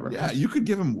know, whatever. Yeah, you could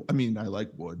give him. I mean, I like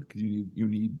Wood because you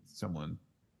need someone.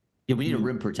 Yeah, we need a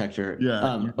rim protector.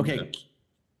 Yeah. Okay.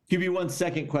 Give you 1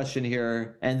 second question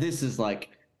here. And this is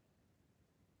like,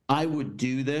 I would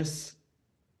do this,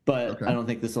 but I don't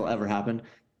think this will ever happen.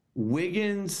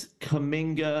 Wiggins,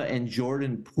 Kuminga, and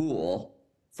Jordan Poole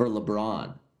for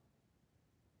LeBron.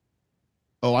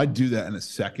 Oh, I'd do that in a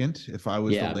second if I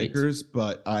was the Lakers,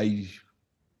 but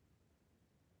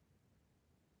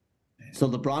So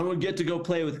LeBron would get to go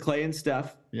play with Clay and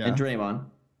Steph and Draymond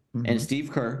and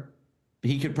Steve Kerr.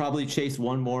 He could probably chase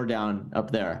one more down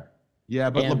up there. Yeah,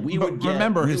 but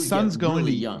remember, his son's going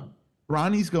really to young.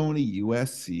 Ronnie's going to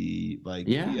USC. Like,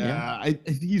 I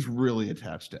think he's really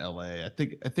attached to LA. I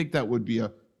think that would be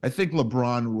I think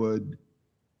LeBron would,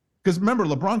 because remember,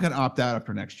 LeBron can opt out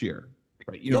after next year.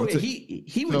 Right?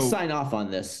 He would sign off on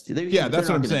this. That's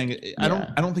what I'm saying. I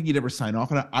don't think he'd ever sign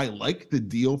off on it. I like the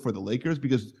deal for the Lakers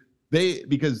because they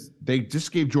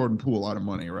just gave Jordan Poole a lot of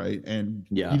money, right? And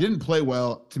he didn't play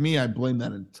well. To me, I blame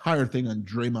that entire thing on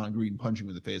Draymond Green punching him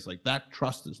in the face. Like, that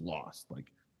trust is lost.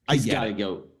 Like, he's got to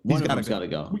go. He's got to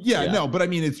go. Yeah, no, but I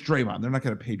mean, it's Draymond. They're not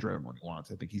going to pay Draymond what he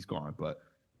wants. I think he's gone. But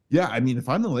yeah, I mean, if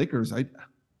I'm the Lakers, I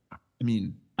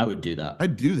would do that.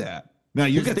 I'd do that. Now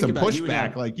you get some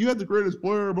pushback, like, you had the greatest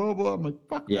player, blah blah. I'm like,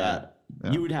 fuck that.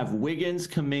 Yeah. You would have Wiggins,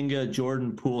 Kuminga,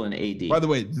 Jordan Poole, and AD. By the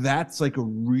way, that's like a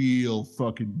real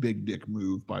fucking big dick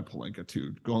move by Pelinka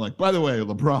too. Going like, by the way,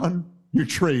 LeBron, you're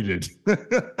traded.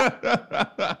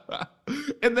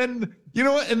 And then, you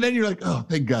know what? And then you're like, oh,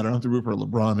 thank God I don't have to root for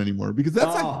LeBron anymore. Because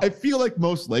that's I feel like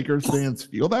most Lakers fans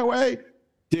feel that way.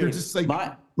 Dude, they're just like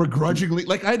begrudgingly,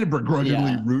 like, I had to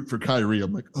begrudgingly root for Kyrie.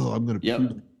 I'm like, oh, I'm going to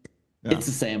puke. Yeah. It's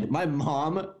the same. My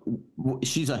mom,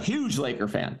 she's a huge Laker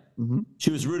fan. Mm-hmm.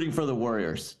 She was rooting for the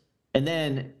Warriors. And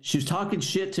then she was talking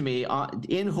shit to me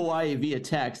in Hawaii via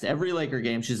text. Every Laker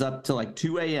game, she's up till like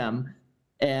 2 a.m.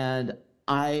 And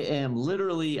I am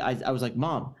literally, I was like,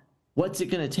 Mom, what's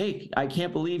it going to take? I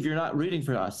can't believe you're not rooting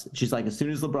for us. She's like, as soon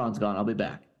as LeBron's gone, I'll be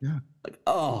back. Yeah. Like,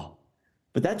 oh.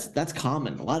 But that's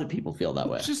common. A lot of people feel that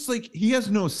way. It's just like, he has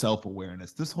no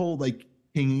self-awareness. This whole, like,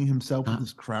 hanging himself with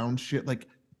his crown shit, like,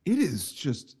 it is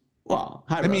just, well,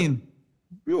 high road. I mean,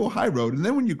 real high road. And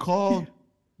then when you call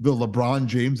the LeBron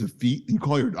James of feet, you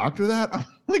call your doctor that, I'm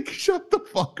like, shut the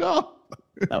fuck up.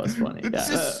 That was funny. It's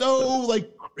just so,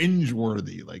 like,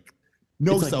 cringeworthy. Like,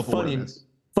 no self-awareness.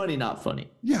 Funny, not funny.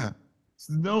 Yeah.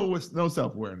 No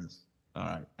self-awareness. All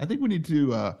right. I think we need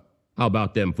to. How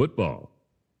about them football?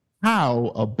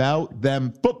 How about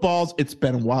them footballs? It's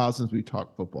been a while since we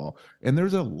talked football, and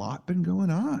there's a lot been going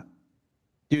on.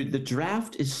 Dude, the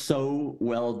draft is so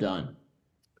well done.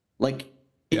 Like,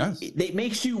 it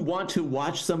makes you want to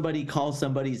watch somebody call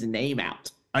somebody's name out.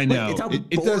 I know. Like,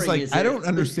 it does. Like, I don't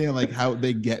understand like how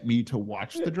they get me to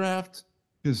watch the draft.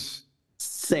 Because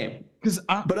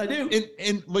but I do.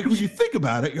 And like, when you think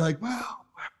about it, you're like, wow,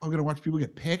 I'm gonna watch people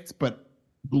get picked, but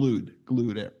glued all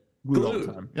the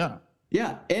time. Yeah.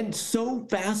 Yeah, and so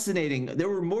fascinating. There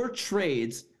were more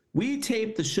trades. We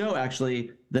taped the show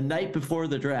actually the night before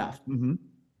the draft. Mm-hmm.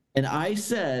 And I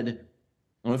said,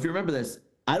 I don't know if you remember this,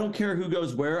 I don't care who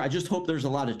goes where. I just hope there's a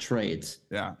lot of trades.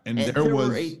 Yeah. And there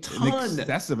was an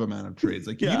excessive amount of trades.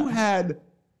 Like, you had,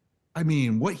 I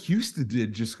mean, what Houston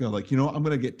did, just go like, you know, I'm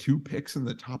going to get 2 picks in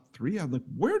the top 3. I'm like,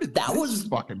 where did that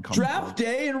fucking come draft from?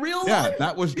 Day in real life? Yeah,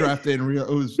 that was draft day in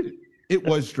real. It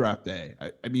was draft day.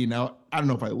 I mean, now, I don't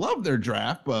know if I love their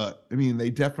draft, but I mean, they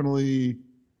definitely,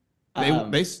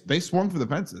 they swung for the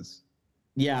fences.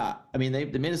 Yeah, I mean, they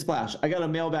made a splash. I got a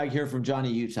mailbag here from Johnny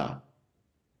Utah.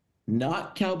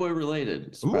 Not Cowboy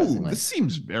related, surprisingly. Ooh, this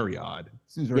seems very odd.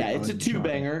 It's a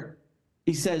 2-banger.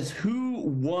 He says, who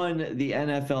won the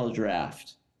NFL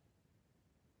draft?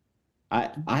 I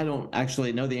don't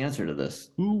actually know the answer to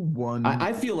this. Who won?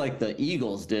 I feel like the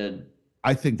Eagles did.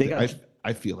 I think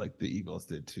I feel like the Eagles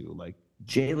did too. Like,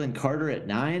 Jalen Carter at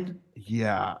 9?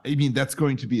 Yeah. I mean, that's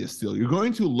going to be a steal. You're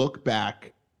going to look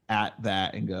back at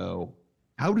that and go,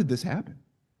 how did this happen?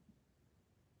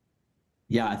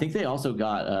 Yeah, I think they also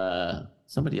got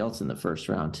somebody else in the first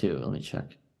round too. Let me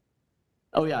check.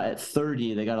 Oh yeah, at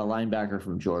 30 they got a linebacker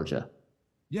from Georgia.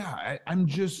 Yeah,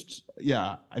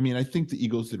 I mean, I think the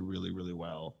Eagles did really, really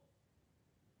well.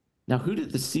 Now, who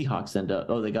did the Seahawks end up?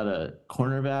 Oh, they got a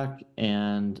cornerback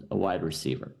and a wide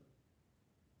receiver.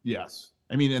 Yes,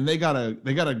 I mean, and they got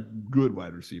a good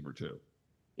wide receiver too.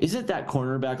 Isn't that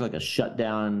cornerback like a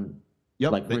shutdown?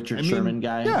 Yep. Like Richard Sherman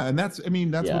guy. Yeah, and that's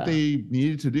what they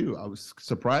needed to do. I was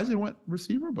surprised they went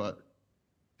receiver, but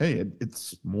hey,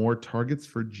 it's more targets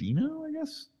for Geno, I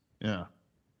guess. Yeah.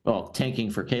 Oh,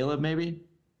 tanking for Caleb, maybe?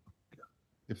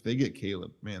 If they get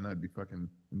Caleb, man, that'd be fucking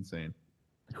insane.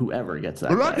 Whoever gets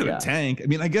that. We're not going to tank. I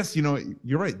mean, I guess,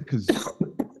 you're right, because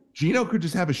Geno could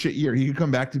just have a shit year. He could come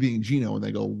back to being Geno and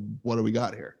they go, what do we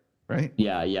got here? Right?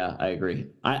 Yeah, I agree.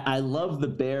 I love the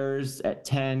Bears at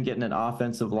 10 getting an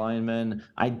offensive lineman.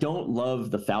 I don't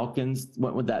love the Falcons.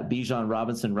 Went with that Bijan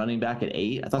Robinson running back at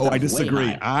 8. I thought that was I disagree.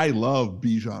 way high. I love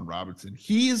Bijan Robinson.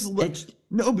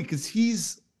 Because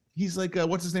he's like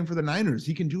what's his name for the Niners?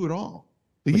 He can do it all.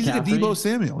 He's like a Deebo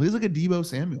Samuel. He's like a Deebo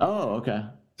Samuel. Oh, okay.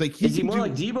 Like is he more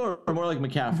like Deebo or more like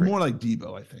McCaffrey? More like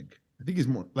Deebo, I think. I think he's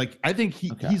more like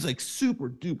he's like super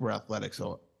duper athletic.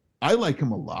 So I like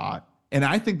him a lot. And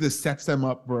I think this sets them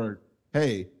up for,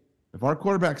 hey, if our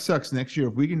quarterback sucks next year,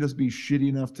 if we can just be shitty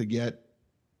enough to get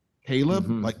Caleb,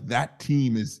 like that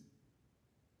team is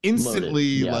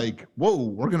instantly like, whoa,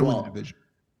 we're going to win the division.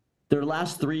 Their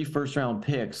last 3 first-round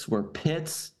picks were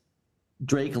Pitts,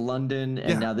 Drake London,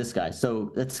 and now this guy.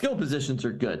 So the skill positions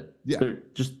are good. Yeah. They're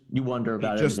just, you wonder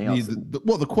about everything else.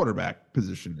 The quarterback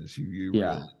position is you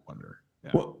really wonder.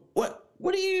 Yeah.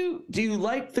 What do you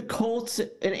like the Colts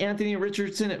and Anthony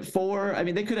Richardson at 4? I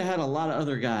mean, they could have had a lot of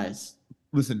other guys.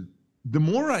 Listen, the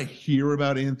more I hear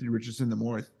about Anthony Richardson, the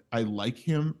more I like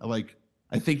him.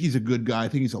 I think he's a good guy. I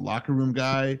think he's a locker room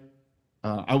guy.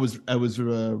 I was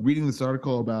reading this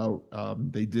article about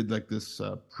they did like this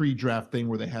pre-draft thing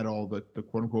where they had all the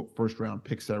quote unquote first round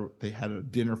picks. They had a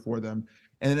dinner for them,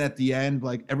 and then at the end,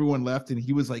 like everyone left, and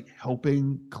he was like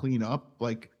helping clean up.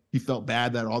 Like he felt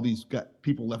bad that all these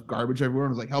people left garbage everywhere,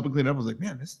 and was like helping clean up. I was like,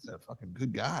 man, this is a fucking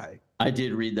good guy. I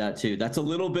did read that too. That's a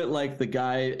little bit like the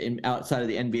guy outside of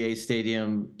the NBA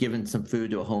stadium giving some food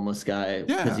to a homeless guy.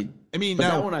 Yeah. But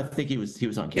that one, I think he was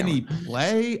on camera. Can he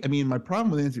play? I mean, my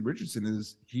problem with Anthony Richardson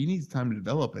is he needs time to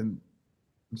develop. And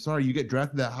I'm sorry, you get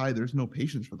drafted that high, there's no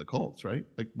patience for the Colts, right?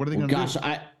 Like, what are they going to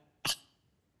do?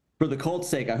 For the Colts'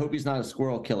 sake, I hope he's not a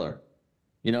squirrel killer.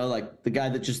 Like the guy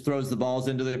that just throws the balls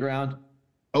into the ground.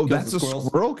 Oh, that's a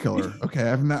squirrel killer. Okay,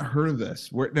 I've not heard of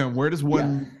this. Where does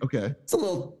one? Yeah. Okay, it's a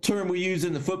little term we use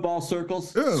in the football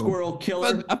circles. Ew. Squirrel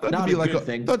killer. I thought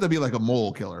that'd be like a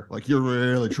mole killer. Like you're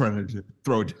really trying to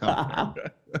throw it down.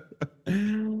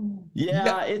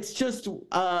 It's just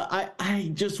I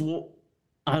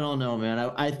don't know, man.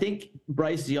 I think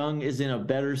Bryce Young is in a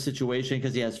better situation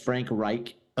because he has Frank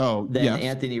Reich than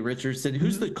Anthony Richardson.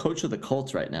 Who's the coach of the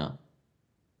Colts right now?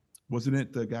 Wasn't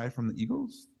it the guy from the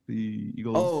Eagles? The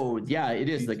Eagles. Oh, yeah, it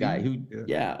is the guy who.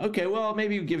 Yeah. Okay. Well,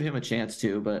 maybe you give him a chance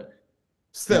too, but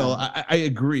still, I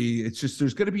agree. It's just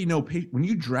there's going to be no when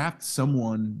you draft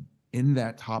someone in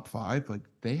that top 5, like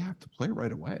they have to play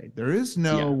right away. There is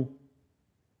no.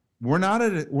 Yeah. We're not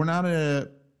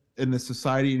in the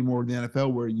society anymore in the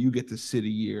NFL where you get to sit a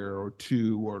year or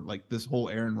 2 or like this whole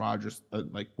Aaron Rodgers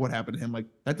like what happened to him. Like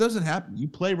that doesn't happen. You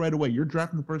play right away. You're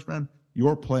drafting the first round.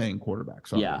 You're playing quarterback.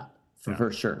 So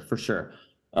for sure.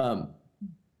 I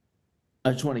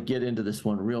just want to get into this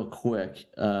one real quick.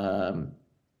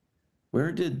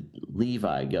 Where did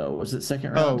Levi go? Was it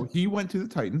second round? Oh, he went to the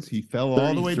Titans. He fell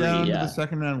all the way down to the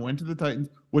second round, went to the Titans,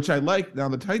 which I like. Now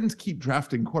the Titans keep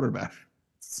drafting quarterback.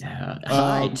 Yeah,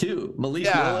 high too.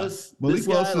 Malik Willis. Malik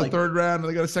Willis in the third round.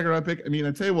 They got a second round pick. I mean,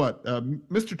 I tell you what,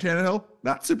 Mr. Tannehill,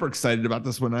 not super excited about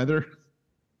this one either.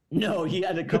 No, he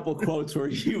had a couple quotes where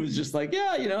he was just like,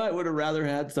 yeah, I would have rather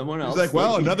had someone else. He's like,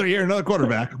 well, another year, another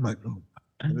quarterback. I'm like, oh,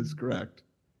 that is correct.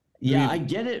 Yeah, I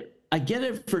get it. I get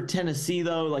it for Tennessee,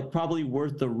 though, like probably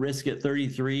worth the risk at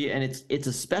 33. And it's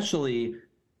especially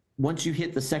once you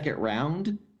hit the second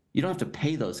round, you don't have to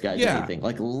pay those guys anything.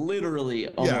 Like literally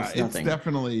almost nothing. It's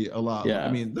definitely a lot. Yeah.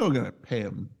 I mean, they're going to pay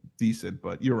him decent,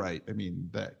 but you're right. I mean,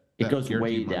 it goes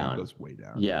way down. Goes way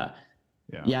down. Yeah.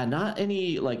 Yeah, not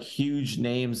any like huge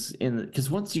names because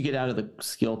once you get out of the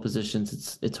skill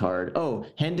positions, it's hard. Oh,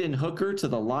 Hendon Hooker to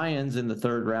the Lions in the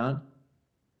third round.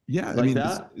 Yeah, I mean,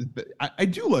 I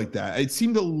do like that. It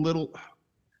seemed a little. I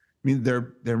mean,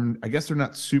 they're. I guess they're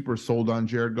not super sold on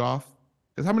Jared Goff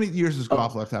because how many years does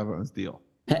Goff left have on his deal?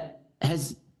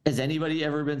 Has anybody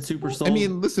ever been super sold? I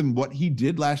mean, listen, what he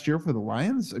did last year for the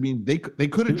Lions. I mean, they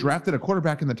could have drafted a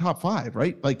quarterback in the top 5,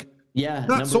 right? Like. Yeah,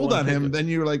 not sold on him, then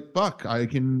you're like, fuck,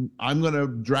 I'm gonna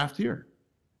draft here.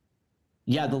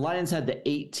 Yeah, the Lions had the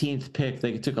 18th pick.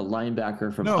 They took a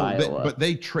linebacker from Iowa. But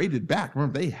they traded back.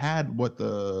 Remember, they had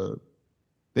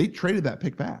they traded that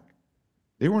pick back.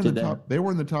 They were in top. They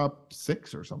were in the top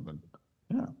 6 or something.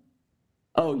 Yeah.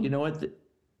 Oh, you know what?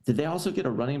 Did they also get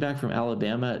a running back from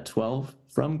Alabama at 12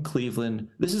 from Cleveland?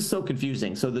 This is so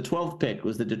confusing. So the 12th pick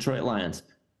was the Detroit Lions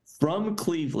from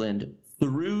Cleveland.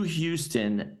 through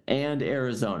Houston and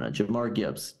Arizona, Jamar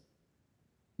Gibbs.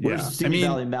 Where's Stevie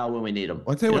Valley Mal when we need him?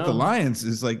 I'll tell you what, the Lions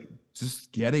is like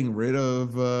just getting rid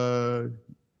of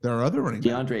their other running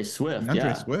back. DeAndre Swift.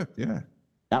 Swift, yeah.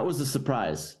 That was a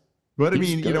surprise. But I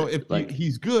mean, you know, if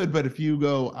he's good, but if you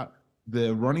go,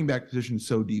 the running back position is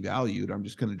so devalued, I'm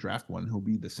just going to draft one who'll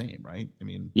be the same, right? I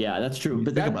mean, yeah, that's true.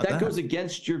 But that goes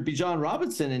against your Bijan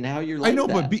Robinson and how you're like I know,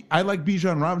 that. but I like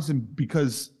Bijan Robinson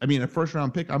because, I mean, a first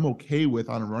round pick I'm okay with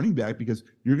on a running back because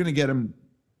you're going to get him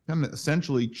kind of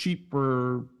essentially cheap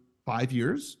for 5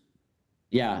 years.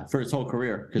 Yeah, for his whole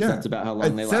career, because that's about how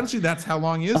long they last. Essentially, that's how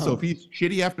long he is. So if he's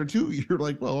shitty after 2, you're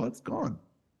like, well, that's gone.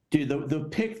 Dude, the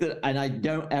pick that, and I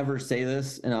don't ever say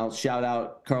this, and I'll shout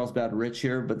out Carlsbad Rich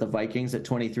here, but the Vikings at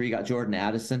 23 got Jordan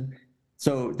Addison.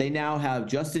 So they now have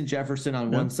Justin Jefferson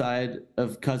on one side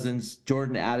of Cousins,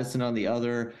 Jordan Addison on the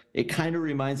other. It kind of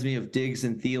reminds me of Diggs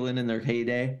and Thielen in their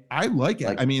heyday. I like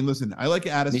it. I mean, listen, I like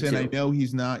Addison. I know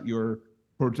he's not your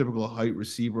prototypical height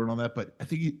receiver and all that, but I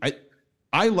think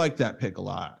I like that pick a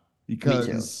lot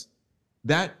because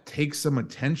that takes some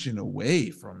attention away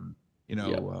from, you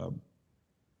know,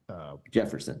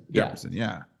 Jefferson. Yeah. So,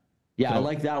 I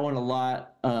like that one a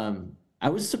lot. I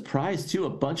was surprised too. A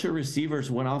bunch of receivers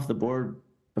went off the board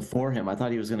before him. I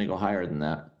thought he was going to go higher than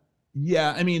that.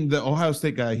 Yeah, I mean, the Ohio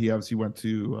State guy, he obviously went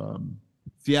to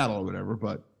Seattle or whatever,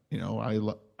 but you know,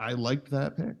 I liked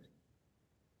that pick.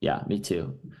 Yeah, me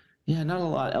too. Yeah, not a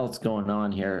lot else going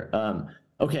on here.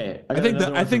 Okay, I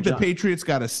think the Patriots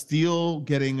got a steal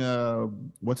getting that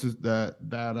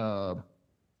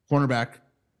cornerback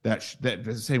that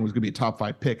was saying was going to be a top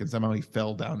 5 pick, and somehow he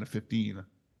fell down to 15.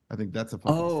 I think that's a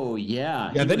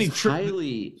yeah. Then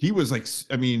he was like,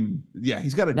 I mean, yeah,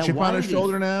 he's got a chip on his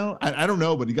shoulder now. I don't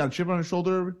know, but he got a chip on his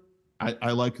shoulder.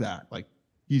 I like that. Like,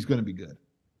 he's going to be good.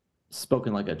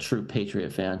 Spoken like a true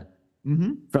Patriot fan.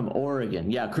 Mm-hmm. From Oregon.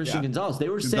 Yeah, Christian Gonzalez. They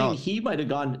were saying he might have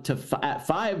gone to at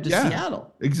 5 to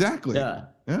Seattle. Exactly.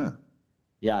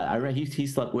 Yeah, I read he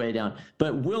slept way down.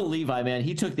 But Will Levi, man,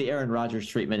 he took the Aaron Rodgers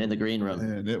treatment in the green room.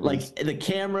 Man, the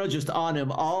camera just on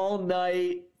him all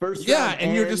night. First round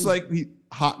and you're just like,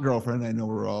 hot girlfriend. I know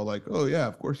we're all like, oh yeah,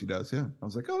 of course he does. Yeah. I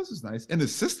was like, oh, this is nice. And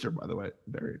his sister, by the way,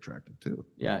 very attractive too.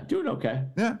 Yeah, doing okay.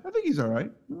 Yeah, I think he's all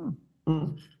right.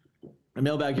 A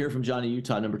mailbag here from Johnny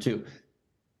Utah, number 2.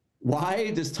 Why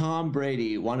does Tom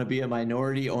Brady want to be a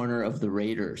minority owner of the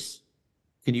Raiders?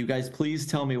 Can you guys please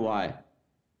tell me why?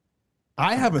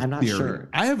 I'm theory. Not sure.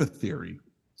 I have a theory.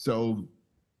 So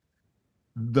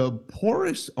the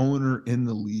poorest owner in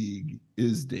the league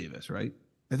is Davis, right?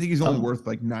 I think he's only worth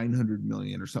like $900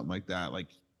 million or something like that. Like,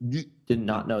 did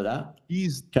not know that.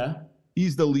 He's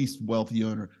the least wealthy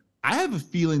owner. I have a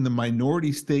feeling the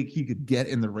minority stake he could get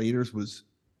in the Raiders was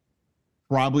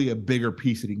probably a bigger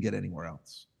piece that he can get anywhere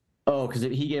else. Oh, because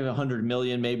he gave $100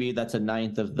 million, maybe that's a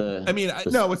ninth of the. I mean,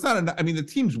 no, it's not. I mean, the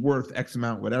team's worth X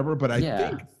amount, whatever. But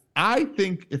I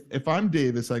think if I'm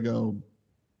Davis, I go,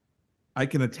 I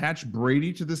can attach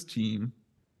Brady to this team,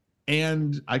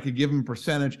 and I could give him a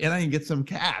percentage, and I can get some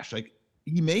cash. Like,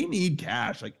 he may need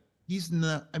cash. Like, he's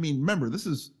not. I mean, remember, this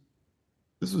was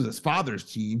his father's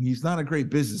team. He's not a great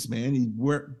businessman. He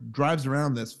drives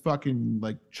around this fucking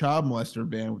like child molester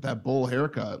van with that bowl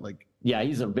haircut. Like. Yeah,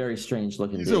 he's a very strange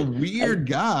looking dude. He's a weird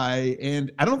guy,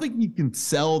 and I don't think he can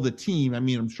sell the team. I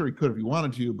mean, I'm sure he could if he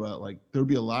wanted to, but like there would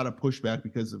be a lot of pushback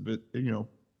because of it, you know,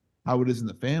 how it is in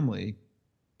the family.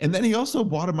 And then he also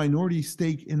bought a minority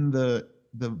stake in the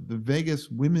Vegas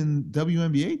women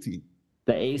WNBA team.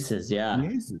 The Aces, yeah. The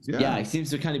Aces, yeah. Yeah, he seems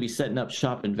to kind of be setting up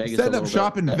shop in Vegas. Setting up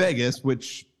shop in Vegas,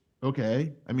 which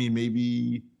okay. I mean,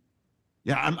 maybe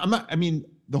I'm not. I mean,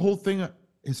 the whole thing.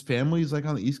 His family's like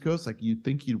on the East Coast. Like, you'd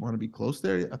think he'd want to be close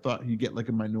there. I thought he'd get like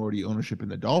a minority ownership in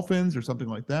the Dolphins or something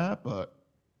like that. But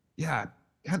yeah,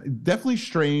 definitely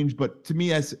strange. But to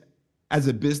me, as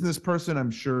a business person,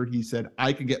 I'm sure he said,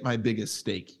 I could get my biggest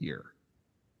stake here.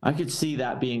 I could see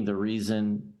that being the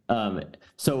reason.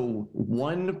 So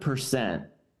 1%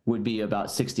 would be about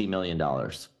 $60 million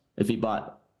if he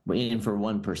bought in for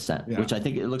 1%, which I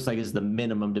think it looks like is the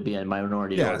minimum to be a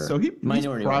minority owner. So he's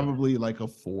probably like a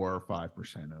 4 or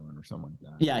 5% owner or something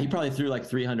like that. Yeah, he probably threw like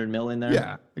 $300 million there.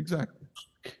 Yeah, exactly.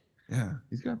 Yeah,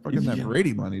 he's got fucking that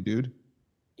Brady money, dude.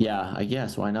 Yeah, I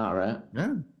guess why not, right?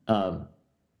 Yeah.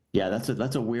 Yeah,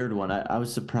 that's a weird one. I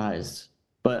was surprised,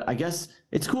 but I guess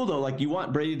it's cool though. Like, you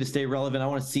want Brady to stay relevant. I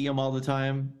want to see him all the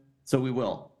time, so we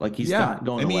will. Like, he's not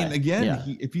going away. I mean,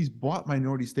 again, if he's bought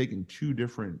minority stake in 2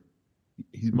 different.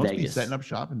 He must be setting up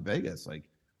shop in Vegas. Like,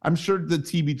 I'm sure the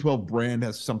TB12 brand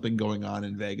has something going on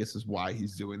in Vegas is why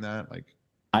he's doing that. Like,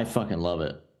 I fucking love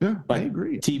it. Yeah, But I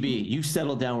agree. TB, you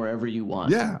settle down wherever you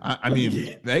want. Yeah, I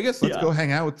mean, Vegas, let's go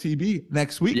hang out with TB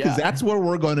next week because that's where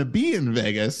we're going to be in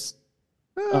Vegas.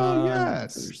 Oh,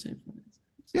 yes. Thursday.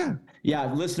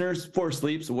 Yeah. Listeners, 4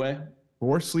 sleeps away.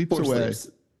 4 sleeps away.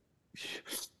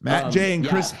 Matt, Jay, and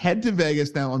Chris head to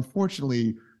Vegas now.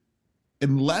 Unfortunately,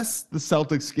 unless the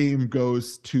Celtics game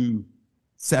goes to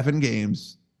 7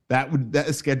 games, that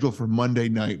is scheduled for Monday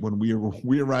night when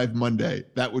we arrive Monday.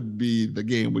 That would be the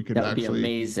game we could actually. That would be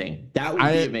amazing. That would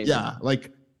be amazing. Yeah,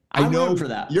 like I'm know rooting for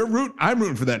that. I'm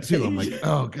rooting for that too. I'm like,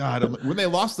 oh God. When they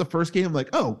lost the first game, I'm like,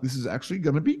 oh, this is actually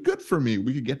going to be good for me.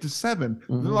 We could get to 7.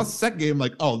 Mm-hmm. When they lost the second game, I'm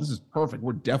like, oh, this is perfect.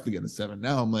 We're definitely getting to 7.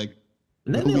 Now I'm like,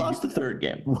 and then they lost the third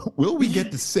game. Will we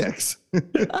get to 6?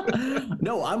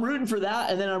 No, I'm rooting for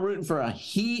that, and then I'm rooting for a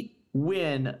Heat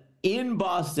win in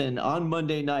Boston on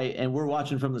Monday night, and we're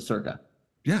watching from the Circa.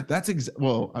 Yeah, that's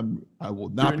I will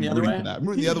not be rooting for that. I'm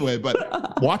rooting the other way,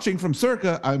 but watching from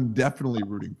Circa, I'm definitely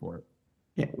rooting for it.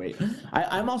 Can't wait.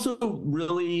 I'm also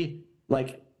really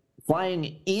like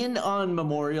flying in on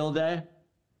Memorial Day.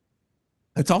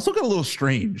 It's also got a little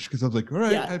strange because I was like, all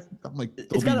right, I'm like,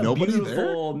 it's got a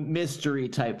beautiful there? Mystery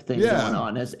type thing going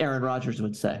on, as Aaron Rodgers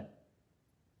would say.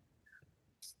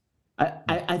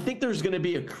 I think there's going to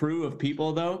be a crew of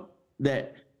people though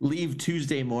that leave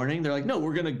Tuesday morning. They're like, no,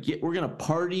 we're gonna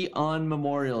party on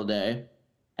Memorial Day,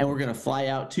 and we're gonna fly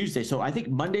out Tuesday. So I think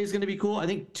Monday's gonna be cool. I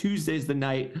think Tuesday's the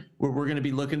night where we're gonna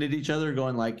be looking at each other,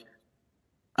 going like,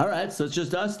 all right, so it's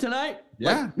just us tonight.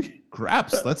 Yeah,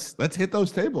 craps. Let's hit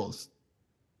those tables.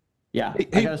 Yeah, I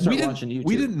gotta start watching YouTube.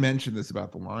 We didn't mention this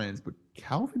about the Lions, but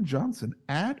Calvin Johnson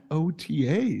at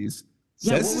OTAs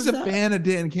says he's a fan of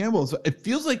Dan Campbell. So it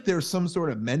feels like there's some sort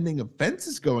of mending of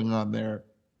fences going on there.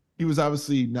 He was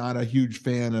obviously not a huge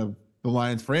fan of the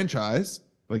Lions franchise.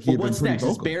 Like he had been pretty vocal.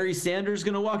 Is Barry Sanders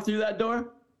going to walk through that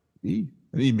door? I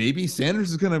mean, maybe Sanders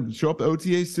is going to show up to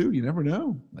OTAs too. You never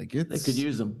know. Like they could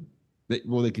use him. They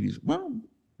could use. Well,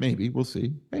 maybe we'll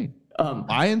see. Hey,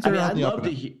 Lions are on the up and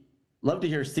up. Love to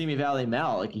hear Simi Valley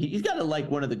Mal. Like he's got to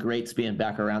like one of the greats being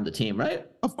back around the team, right?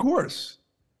 Of course.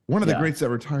 One of the greats that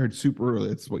retired super early.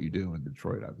 It's what you do in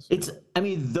Detroit,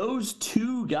 obviously. Those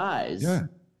 2 guys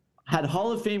had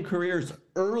Hall of Fame careers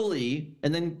early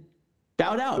and then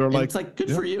bowed out. And it's like,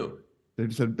 good for you. They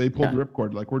just said they pulled the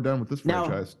ripcord. Like, we're done with this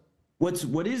franchise.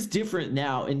 What is different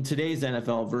now in today's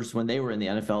NFL versus when they were in the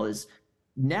NFL is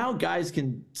now guys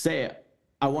can say,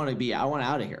 I want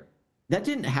out of here. That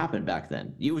didn't happen back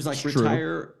then. It was like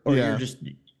retire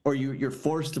or you're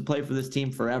forced to play for this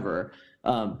team forever.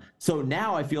 So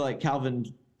now I feel like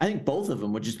Calvin, I think both of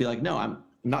them would just be like, no, I'm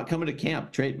not coming to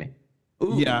camp. Trade me.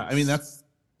 Ooh. Yeah, I mean, that's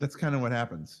kind of what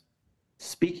happens.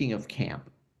 Speaking of camp,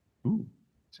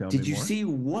 did you see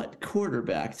what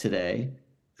quarterback today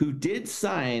who did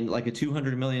sign like a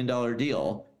 $200 million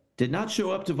deal did not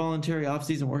show up to voluntary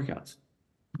offseason workouts?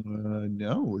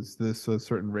 No. Is this a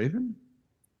certain Raven?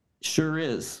 Sure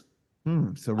is.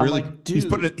 So really, like, dude,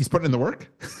 he's putting in the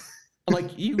work? I'm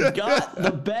like, you got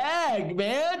the bag,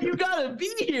 man. You got to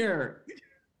be here.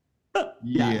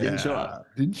 Didn't show up.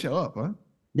 Didn't show up, huh?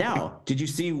 Now, did you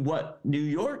see what New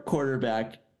York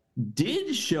quarterback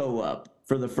did show up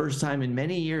for the first time in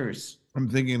many years? I'm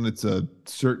thinking it's a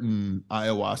certain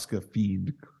ayahuasca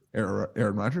fiend,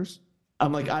 Aaron Rodgers.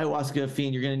 I'm like, ayahuasca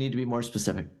fiend, you're going to need to be more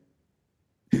specific.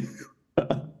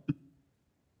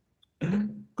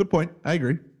 Good point. I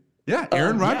agree. Yeah,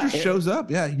 Aaron Rodgers shows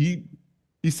up. Yeah, he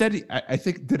said I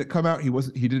think did it come out he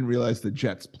didn't realize the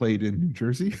Jets played in New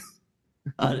Jersey.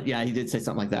 Yeah, he did say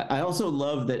something like that. I also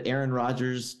love that Aaron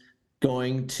Rodgers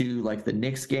going to like the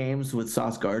Knicks games with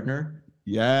Sauce Gardner.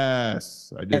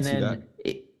 Yes, I did see that. And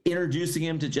then introducing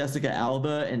him to Jessica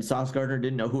Alba, and Sauce Gardner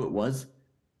didn't know who it was.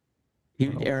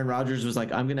 Aaron Rodgers was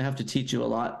like, I'm going to have to teach you a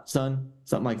lot, son.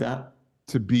 Something like that.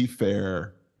 To be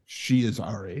fair, she is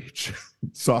our age.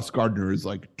 Sauce Gardner is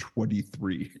like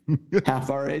 23. Half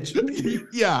our age.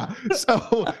 Yeah.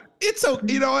 So it's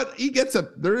okay. You know what? He gets up.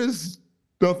 There is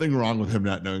nothing wrong with him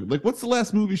not knowing. Like, what's the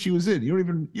last movie she was in? You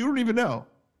don't even know.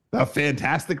 The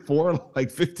Fantastic Four,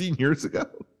 like 15 years ago.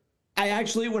 I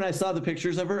actually, when I saw the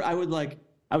pictures of her, I was like,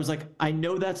 I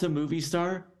know that's a movie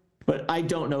star, but I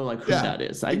don't know like who that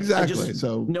is. I just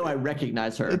know I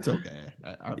recognize her. It's okay.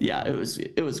 Yeah,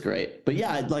 it was great. But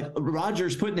yeah, like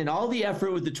Rodgers putting in all the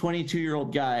effort with the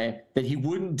 22-year-old guy that he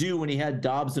wouldn't do when he had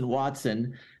Dobbs and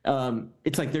Watson.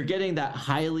 It's like they're getting that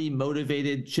highly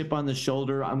motivated chip on the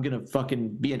shoulder. I'm going to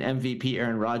fucking be an MVP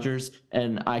Aaron Rodgers,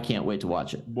 and I can't wait to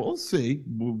watch it. We'll see.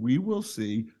 We will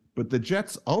see. But the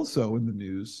Jets also in the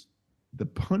news, the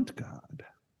punt god.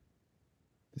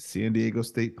 The San Diego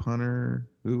State punter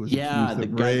who was accused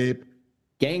of rape.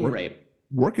 Gang rape.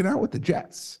 working out with the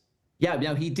Jets. Yeah,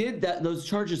 now he did that. Those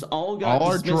charges all got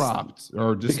All are dismissed dropped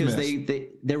or dismissed. because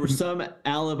there was some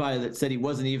alibi that said he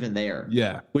wasn't even there.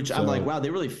 Yeah. Which I'm like, wow,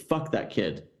 they really fucked that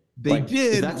kid. They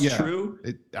did. If that's true.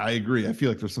 I agree. I feel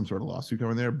like there's some sort of lawsuit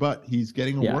coming there, but he's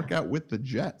getting a workout with the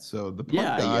Jets. So the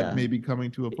punt god may be coming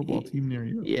to a football team near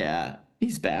you. Yeah,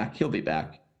 he's back. He'll be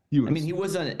back. He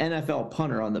was an NFL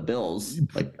punter on the Bills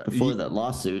before that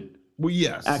lawsuit. Well,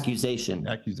 yes. Accusation,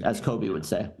 as Kobe would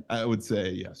say. I would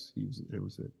say yes. It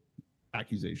was an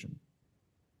accusation.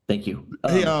 Thank you.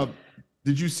 Hey,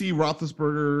 did you see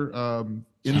Roethlisberger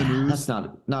in the news? That's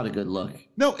not a good look.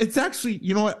 No, it's actually,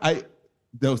 you know what?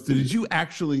 Did you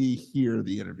actually hear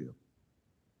the interview?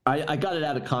 I got it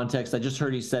out of context. I just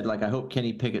heard he said, I hope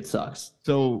Kenny Pickett sucks.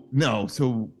 So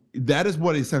that is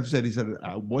what he essentially said. He said,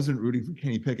 I wasn't rooting for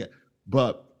Kenny Pickett.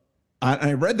 But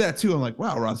I read that too. I'm like,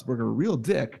 wow, Roethlisberger, a real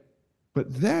dick.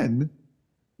 But then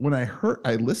when I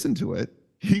listened to it,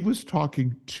 he was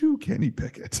talking to Kenny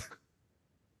Pickett.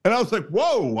 And I was like,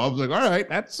 whoa. I was like, all right,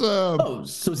 that's so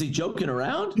is he joking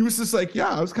around? He was just like, yeah,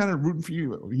 I was kind of rooting for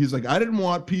you. He's like, I didn't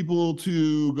want people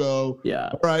to go,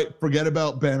 all right, forget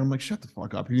about Ben. I'm like, shut the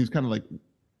fuck up. And he was kind of like,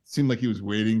 seemed like he was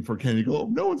waiting for Kenny to go, oh,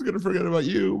 no one's going to forget about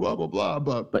you, blah, blah, blah.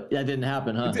 But that didn't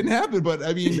happen, huh? It didn't happen. But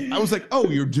I mean, I was like, oh,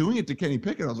 you're doing it to Kenny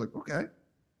Pickett. I was like, okay.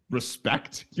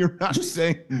 Respect. You're not just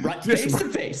saying face to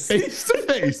face. Face to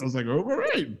face. I was like, oh, all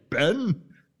right, Ben.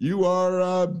 You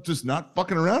are just not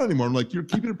fucking around anymore. I'm like, you're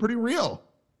keeping it pretty real.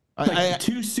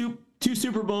 Two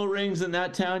Super Bowl rings in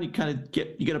that town. You kind of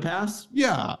get a pass.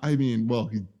 Yeah, I mean, well,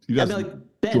 he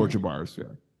doesn't. Ben, Georgia bars. Yeah.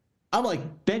 I'm like,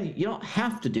 Ben, you don't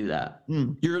have to do that.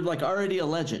 You're already a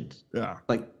legend. Yeah.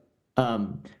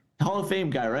 Hall of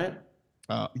Fame guy, right?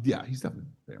 Yeah, he's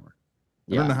definitely a famer.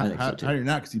 Yeah, I don't know how you're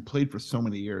not, because he played for so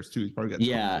many years too. He's probably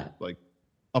got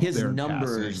up his there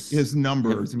numbers. His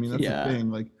numbers. I mean, that's the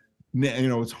thing.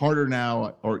 It's harder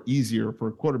now or easier for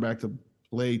a quarterback to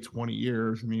play 20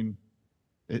 years. I mean,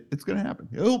 it's going to happen.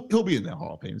 He'll be in the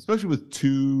Hall of Fame, especially with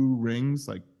 2 rings.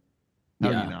 How do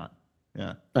you not?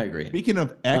 Yeah, I agree. Speaking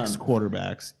of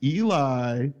ex-quarterbacks,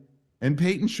 Eli and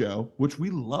Peyton show, which we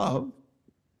love.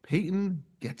 Peyton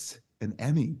gets an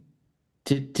Emmy.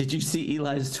 Did you see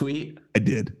Eli's tweet? I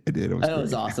did. It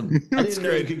was awesome. I didn't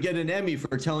know you could get an Emmy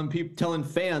for telling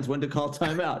fans when to call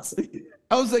timeouts.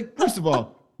 I was like, first of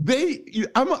all,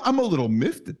 I'm a little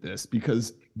miffed at this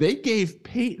because they gave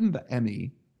Peyton the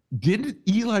Emmy.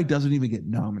 Eli doesn't even get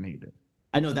nominated.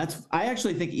 I know I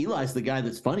actually think Eli's the guy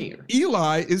that's funnier.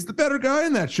 Eli is the better guy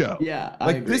in that show. Yeah,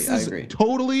 I agree. This is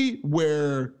totally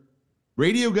where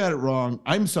radio got it wrong.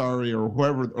 I'm sorry, or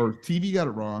whoever, or TV got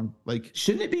it wrong.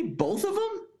 Shouldn't it be both of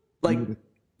them?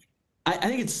 I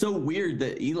think it's so weird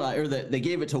that Eli, or that they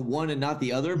gave it to one and not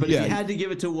the other. But if you had to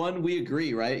give it to one, we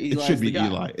agree, right? Eli's it should be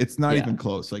Eli. It's not even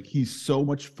close. He's so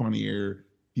much funnier.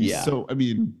 He's so. I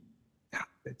mean,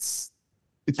 it's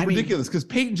ridiculous because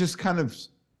Peyton just kind of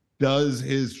does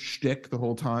his shtick the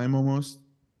whole time almost.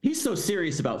 He's so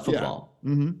serious about football. Yeah.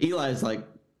 Mm-hmm. Eli's like,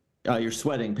 you're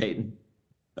sweating, Peyton.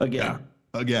 Again.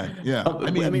 Yeah.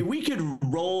 I mean, we could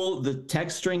roll the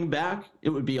text string back. It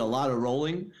would be a lot of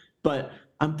rolling, but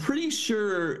I'm pretty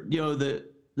sure, the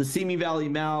Simi Valley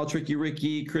Mal, Tricky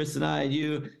Ricky, Chris and I, and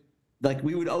you,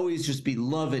 we would always just be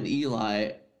loving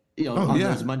Eli, on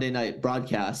those Monday night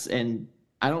broadcasts. And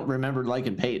I don't remember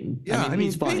liking Peyton. Yeah, I mean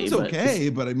he's funny, Peyton's okay,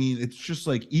 but I mean, it's just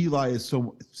Eli is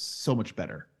so much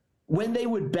better. When they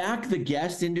would back the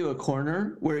guest into a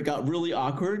corner where it got really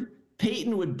awkward,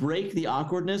 Peyton would break the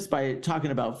awkwardness by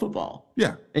talking about football.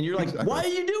 Yeah. And you're like, exactly. Why are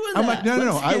you doing that? I'm like,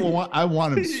 no. I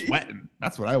want him sweating.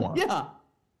 That's what I want.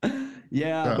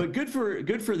 Yeah. But good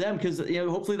for them because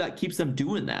hopefully that keeps them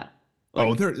doing that.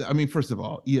 First of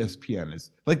all, ESPN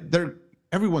is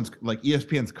everyone's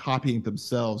ESPN's copying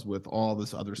themselves with all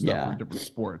this other stuff for different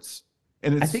sports.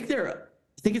 And I think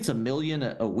it's $1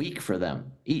 million a week for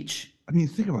them each. I mean,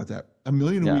 think about that. $1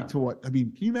 million a week to what? I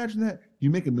mean, can you imagine that? You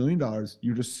make $1 million,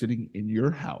 you're just sitting in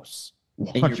your house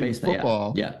watching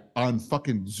football on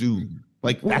fucking Zoom.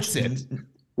 That's it.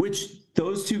 Which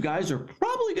those two guys are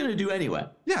probably going to do anyway.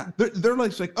 Yeah. They're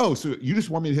like, oh, so you just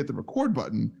want me to hit the record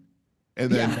button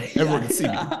and then everyone can see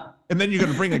me. And then you're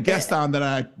going to bring a guest on that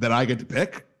I get to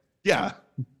pick? Yeah.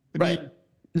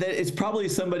 It's probably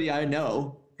somebody I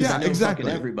know. Yeah, I know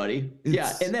exactly. Everybody.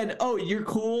 And then, you're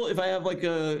cool if I have a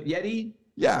Yeti?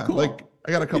 Yeah, cool.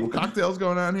 I got a couple cocktails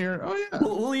going on here. Oh, yeah.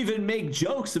 We'll even make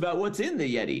jokes about what's in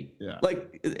the Yeti. Yeah.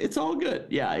 It's all good.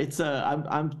 Yeah, it's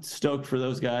I'm stoked for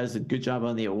those guys and good job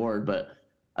on the award, but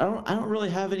I don't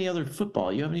really have any other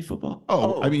football. You have any football?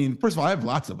 I mean, first of all, I have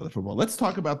lots of other football. Let's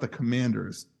talk about the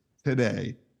Commanders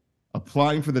today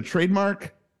applying for the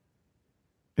trademark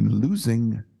and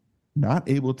losing, not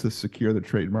able to secure the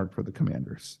trademark for the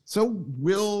Commanders. So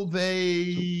will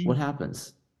they? What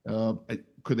happens?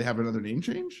 Could they have another name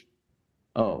change?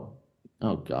 Oh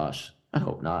gosh. I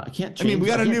hope not. I can't I change. mean, we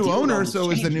got a new owner,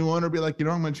 so is the new new owner be like,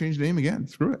 I'm going to change the name again?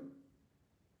 Screw it.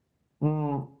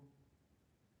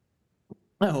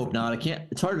 I hope not. I can't.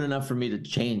 It's hard enough for me to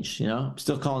change. I'm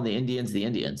still calling the Indians the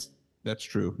Indians. That's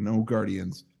true. No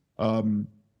Guardians. How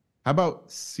about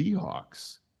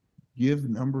Seahawks? Give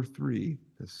number 3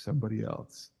 to somebody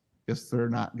else. Guess they're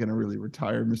not going to really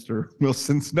retire Mr.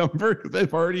 Wilson's number.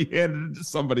 They've already handed it to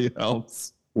somebody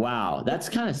else. Wow, that's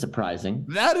kind of surprising.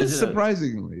 That is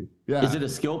surprisingly. Yeah. Is it a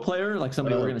skill player, like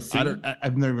somebody we're going to see?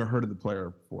 I've never even heard of the player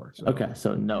before. So. Okay,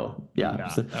 so no. Yeah.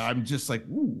 So, I'm just like,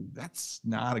 ooh, that's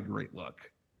not a great look.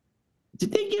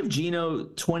 Did they give Geno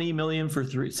 $20 million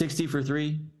for 60 for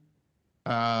 3?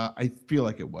 I feel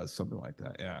like it was something like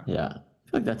that. Yeah. Yeah. I feel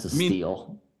like that's a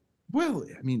steal. Well,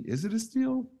 I mean, is it a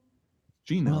steal?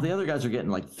 Geno. Well, the other guys are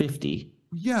getting like 50.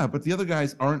 Yeah, but the other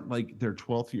guys aren't like their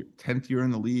 12th year, 10th year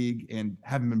in the league and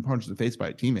haven't been punched in the face by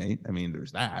a teammate. I mean,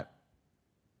 there's that.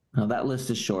 No, that list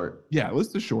is short. Yeah,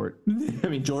 list is short. I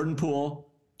mean, Jordan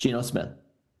Poole, Geno Smith.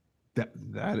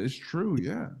 That is true,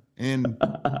 yeah. And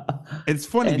it's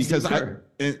funny because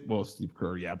Steve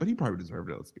Kerr, yeah, but he probably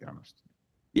deserved it, let's be honest.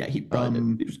 Yeah, he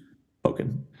probably he was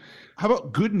poking. How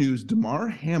about good news? DeMar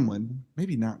Hamlin,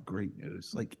 maybe not great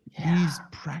news. Like he's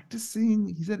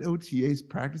practicing, he's at OTAs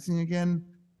practicing again.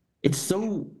 It's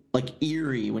so like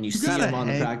eerie when you see him on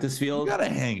the practice field. You gotta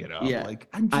hang it up. Yeah, like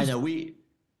I know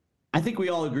I think we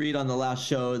all agreed on the last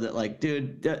show that like,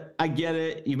 dude, I get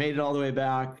it. You made it all the way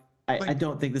back. I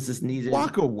don't think this is needed.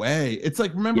 Walk away. It's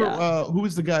like, remember who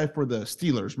was the guy for the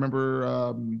Steelers?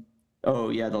 Remember? The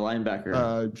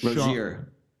linebacker,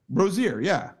 Rozier,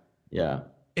 yeah. Yeah.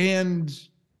 And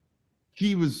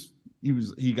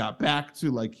he got back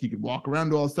to like he could walk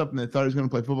around, do all this stuff, and they thought he was going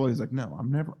to play football. He's like,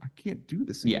 no, I can't do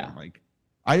this again. Yeah. Like,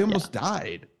 I almost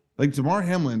died. Like DeMar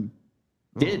Hamlin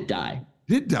did die.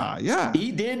 Yeah.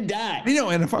 He did die. I know,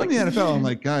 and if I'm in the NFL, I'm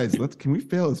like, guys, can we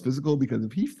fail his physical? Because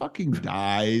if he fucking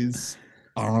dies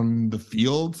on the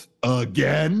field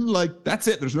again, like that's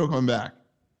it. There's no coming back.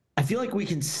 I feel like we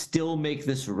can still make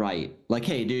this right. Like,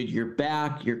 hey, dude, you're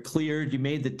back, you're cleared, you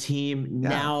made the team. Yeah.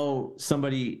 Now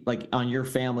somebody like on your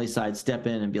family side step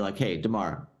in and be like, hey,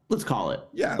 DeMar, let's call it.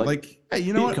 Yeah, like hey,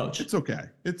 you know what? Coach. It's okay.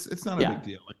 It's not a big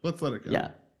deal. Like, let's let it go. Yeah.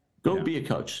 Go be a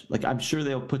coach. Like, I'm sure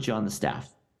they'll put you on the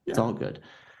staff. It's all good.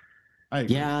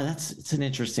 Yeah, it's an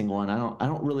interesting one. I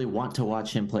don't really want to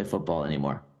watch him play football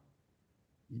anymore.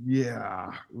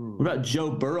 Yeah. Ooh. What about Joe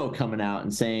Burrow coming out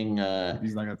and saying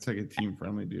he's not going to take a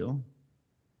team-friendly deal?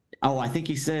 Oh, I think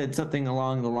he said something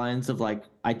along the lines of like,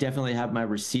 I definitely have my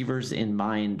receivers in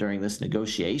mind during this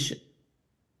negotiation.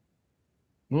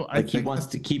 Well, like he wants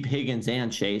to keep Higgins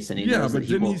and Chase, and he knows but that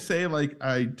didn't he say like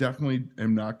I definitely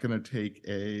am not going to take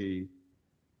I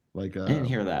didn't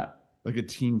hear that. Like a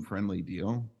team-friendly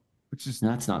deal, which is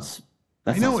that's not.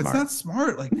 I know it's not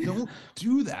smart. Like don't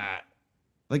do that.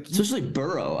 Like especially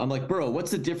Burrow. I'm like, Burrow,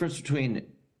 what's the difference between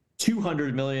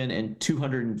 $200 million and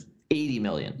 $280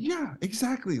 million? Yeah,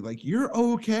 exactly. Like you're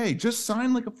okay. Just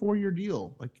sign like a 4-year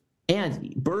deal. Like,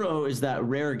 and Burrow is that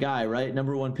rare guy, right?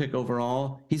 Number 1 pick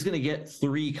overall. He's gonna get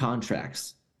 3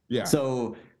 contracts. Yeah.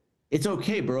 So it's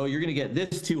okay, bro. You're gonna get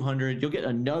this 200. You'll get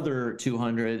another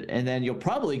 200, and then you'll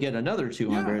probably get another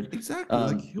 200. Yeah, exactly.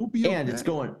 Like he'll be. And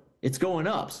okay. It's going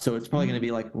up, so it's probably going to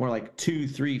be like more like 2,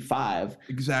 3, 5.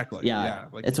 Exactly. Yeah.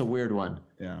 Like, it's a weird one.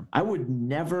 Yeah. I would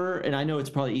never, and I know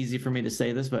it's probably easy for me to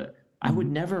say this, but I would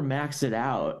never max it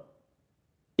out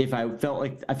if I felt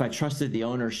like if I trusted the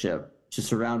ownership to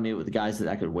surround me with the guys that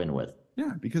I could win with.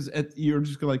 Yeah, because you're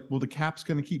just like, well, the cap's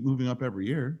going to keep moving up every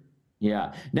year.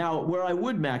 Yeah. Now, where I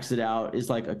would max it out is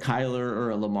like a Kyler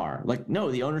or a Lamar. Like, no,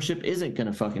 the ownership isn't going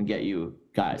to fucking get you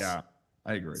guys. Yeah,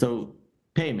 I agree. So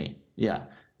pay me. Yeah.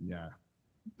 Yeah,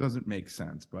 doesn't make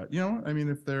sense, but I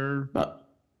mean, if they're,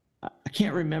 I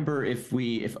can't remember if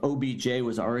OBJ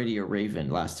was already a Raven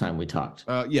last time we talked.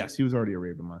 Yes, he was already a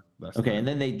Raven last time. Okay, and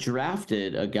then they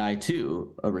drafted a guy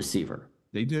too, a receiver.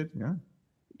 They did, yeah.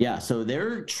 Yeah, so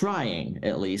they're trying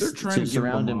at least they're trying to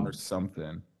surround him or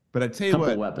something. But I tell you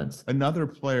what, weapons. Another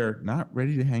player not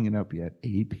ready to hang it up yet.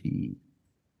 AP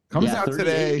comes out 38.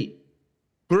 Today.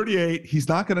 38. He's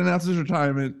not going to announce his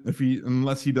retirement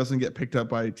unless he doesn't get picked up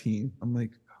by a team. I'm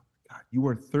like, oh my God, you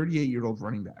are a 38-year-old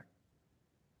running back.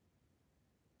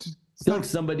 I feel like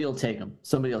somebody will take him.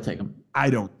 I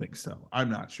don't think so. I'm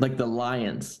not sure. Like the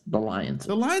Lions. The Lions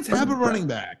have a running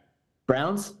back.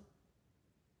 Browns?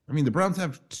 I mean, the Browns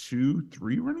have 2,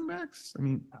 3 running backs. I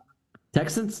mean,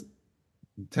 Texans?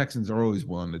 Texans are always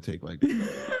willing to take like.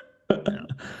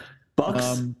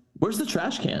 Bucks. Where's the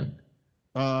trash can?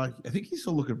 I think he's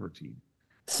still looking for a team.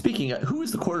 Speaking of, who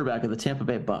is the quarterback of the Tampa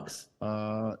Bay Bucks?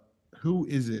 Who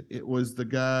is it? It was the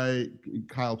guy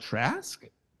Kyle Trask.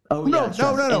 Oh no,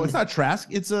 yeah, no, it's not Trask.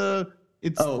 It's the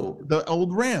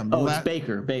old Ram. It's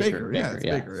Baker. Baker. Yeah, it's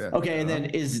Baker. Yeah. Okay, and then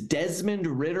is Desmond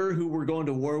Ridder, who we're going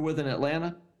to war with in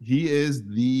Atlanta? He is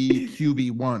the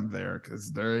QB1 there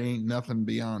because there ain't nothing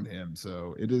beyond him.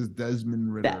 So it is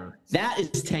Desmond Ridder. That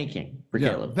is tanking for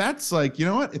Caleb. That's like, you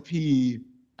know what?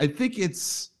 I think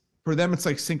it's for them. It's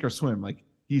like sink or swim. Like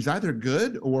he's either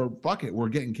good or fuck it, we're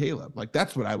getting Caleb. Like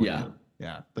that's what I would do.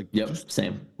 Yeah. Like just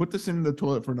same. Put this in the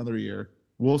toilet for another year.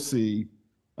 We'll see.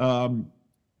 Mike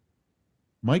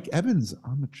Evans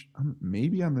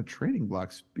maybe on the trading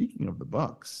block. Speaking of the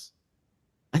Bucks,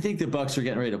 I think the Bucks are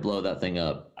getting ready to blow that thing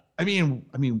up. I mean,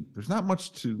 there's not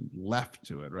much left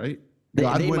to it, right? They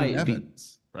might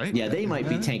Evans, right? Yeah, they might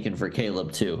be tanking for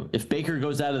Caleb too. If Baker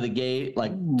goes out of the gate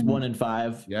like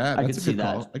 1-5, yeah, I could see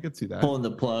that. Call. I could see that. Pulling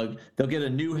the plug. They'll get a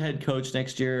new head coach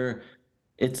next year.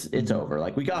 It's over.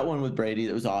 Like we got one with Brady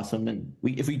that was awesome, and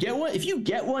if you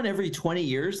get one every 20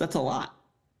 years, that's a lot.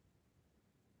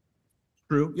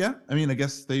 True. Yeah. I mean, I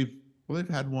guess they've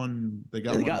had one. They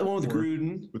got one with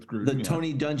Gruden. The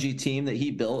Tony Dungy team that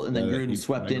he built, and then Gruden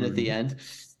swept in at the end.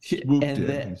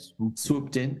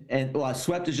 Swooped in. And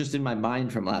swept is just in my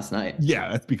mind from last night. Yeah,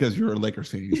 that's because you're a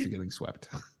Lakers fan used to getting swept.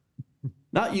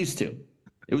 Not used to.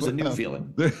 It was a new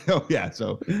feeling. Oh yeah,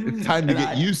 so it's time to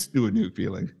get used to a new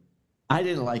feeling. I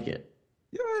didn't like it.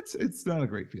 Yeah, it's not a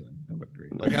great feeling. I would agree.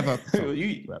 Like I thought.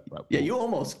 You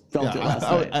almost felt it last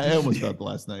night. I almost felt it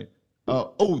last night.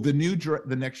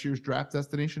 The next year's draft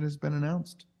destination has been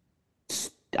announced.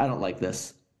 I don't like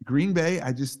this. Green Bay.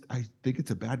 I think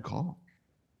it's a bad call.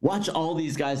 Watch all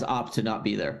these guys opt to not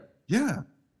be there. Yeah,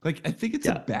 like I think it's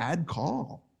a bad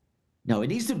call. No, it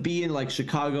needs to be in like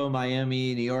Chicago,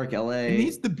 Miami, New York, LA. It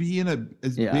needs to be in a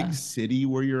big city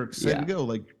where you're excited to go.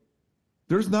 Like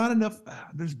there's not enough.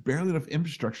 There's barely enough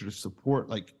infrastructure to support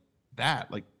like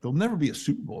that. Like there'll never be a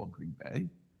Super Bowl in Green Bay.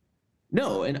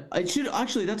 No, and it should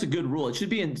actually. That's a good rule. It should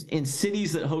be in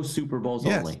cities that host Super Bowls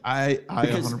only. I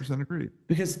 100% agree.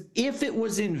 Because if it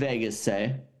was in Vegas,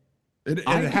 say, it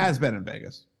has been in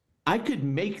Vegas. I could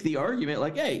make the argument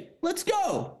like, "Hey, let's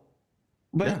go,"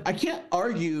 but I can't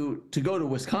argue to go to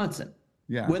Wisconsin.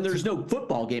 Yeah. When there's no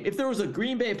football game. If there was a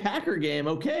Green Bay Packer game,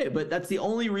 okay, but that's the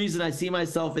only reason I see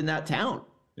myself in that town.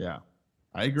 Yeah.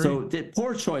 I agree. So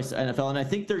poor choice, NFL, and I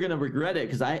think they're going to regret it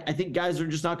because I think guys are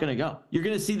just not going to go. You're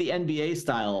going to see the NBA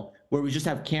style where we just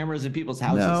have cameras in people's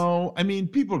houses. No, listen,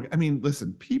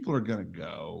 people are going to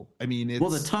go. I mean,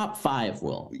 the top 5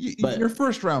 will. But your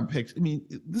first round picks, I mean,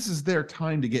 this is their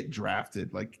time to get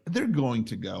drafted. Like, they're going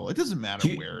to go. It doesn't matter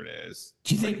where it is.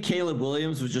 Do you think Caleb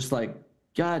Williams was just like,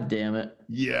 God damn it?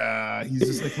 Yeah, he's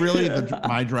just like, really?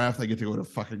 My draft, I get to go to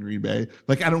fucking Green Bay.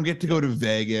 Like, I don't get to go to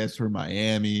Vegas or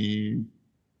Miami.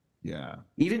 Yeah.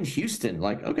 Even Houston,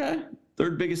 like, okay,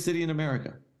 3rd biggest city in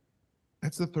America.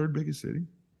 That's the 3rd biggest city.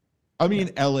 I mean,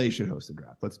 LA should host a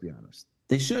draft. Let's be honest.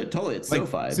 They should totally. It's like,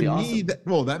 SoFi. To me,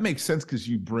 awesome. That makes sense because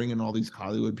you bring in all these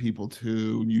Hollywood people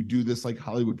too, and you do this like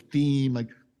Hollywood theme, like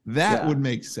that would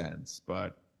make sense.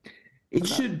 But it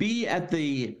should be at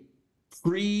the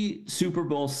pre-Super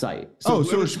Bowl site. So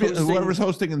whoever's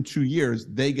hosting in 2 years,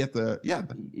 they get the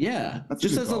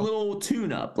just as a little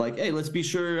tune-up, like, hey, let's be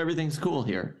sure everything's cool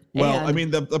here. Well, I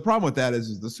mean, the problem with that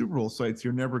is the Super Bowl sites.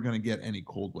 You're never going to get any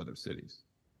cold weather cities.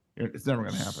 It's never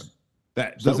going to happen.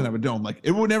 That doesn't have a dome. Like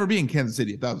it would never be in Kansas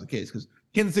City if that was the case, because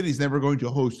Kansas City is never going to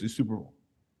host a Super Bowl.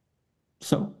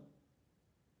 So.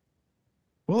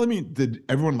 Well, I mean, did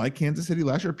everyone like Kansas City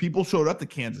last year? People showed up to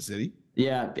Kansas City.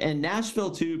 Yeah, and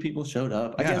Nashville too. People showed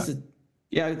up. I guess,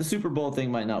 the Super Bowl thing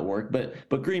might not work,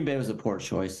 but Green Bay was a poor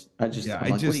choice. I'm like,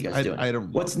 what are you guys doing? I don't.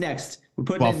 What's next? We're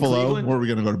putting Buffalo. In Where are we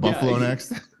going to go to Buffalo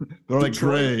next? They're like,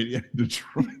 great, yeah,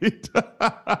 Detroit.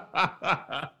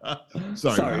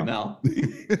 Sorry, Mel.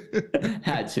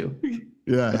 Had to.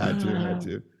 Yeah, had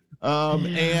to.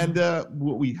 And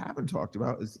what we haven't talked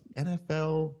about is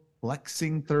NFL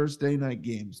flexing Thursday night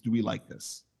games. Do we like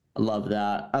this? I love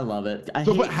that. I love it.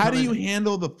 But how do you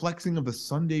handle the flexing of the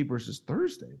Sunday versus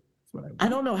Thursday? That's what I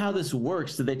don't know how this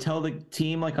works. Do they tell the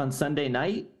team like on Sunday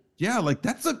night? Yeah, like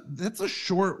that's a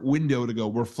short window to go,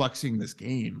 we're flexing this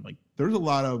game. Like there's a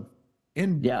lot of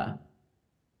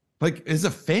like as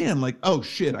a fan, like, oh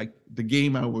shit, the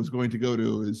game I was going to go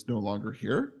to is no longer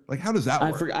here. Like, how does that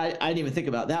work? I didn't even think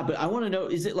about that, but I want to know,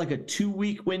 is it like a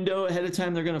 2-week window ahead of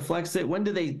time they're going to flex it? When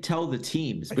do they tell the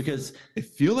teams? Because I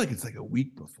feel like it's like a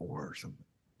week before or something.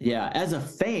 Yeah, as a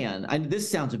fan, this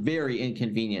sounds very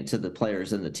inconvenient to the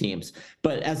players and the teams,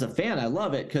 but as a fan, I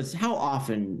love it because how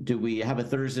often do we have a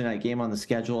Thursday night game on the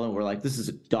schedule and we're like, this is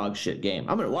a dog shit game.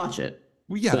 I'm going to watch it.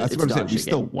 Well, yeah, that's what I'm saying. We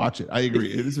still watch it. I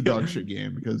agree. It is a dog shit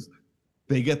game because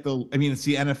they get it's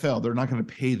the NFL. They're not going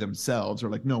to pay themselves.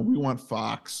 They're like, no, we want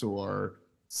Fox or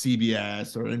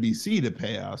CBS or NBC to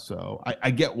pay us. So I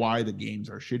get why the games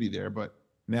are shitty there. But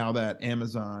now that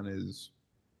Amazon is,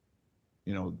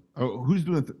 who's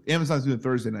doing Amazon's doing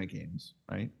Thursday night games,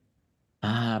 right?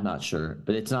 I'm not sure,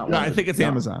 but it's not. No, I think it's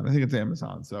Amazon. I think it's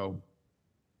Amazon. So,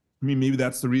 I mean, maybe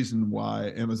that's the reason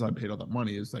why Amazon paid all that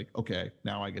money is like, okay,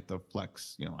 now I get the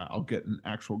flex. I'll get an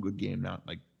actual good game, not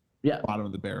like bottom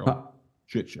of the barrel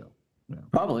shit show. Yeah.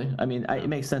 Probably. I mean, it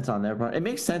makes sense on their part. It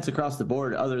makes sense across the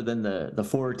board, other than the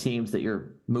 4 teams that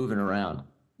you're moving around.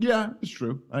 Yeah, it's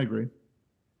true. I agree.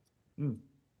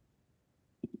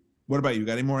 What about you?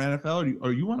 Got any more NFL,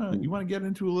 or you want to get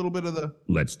into a little bit of the?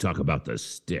 Let's talk about the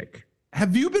stick.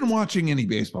 Have you been watching any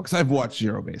baseball? Because I've watched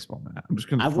zero baseball, Matt. I'm just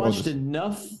gonna. I've watched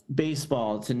enough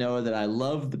baseball to know that I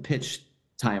love the pitch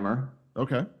timer.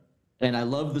 Okay. And I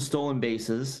love the stolen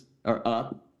bases are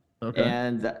up. Okay.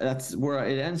 And that's where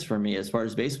it ends for me as far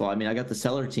as baseball. I mean, I got the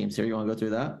seller teams here. You want to go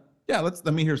through that? Yeah,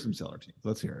 let me hear some seller teams.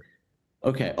 Let's hear it.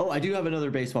 Okay. Oh, I do have another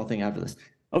baseball thing after this.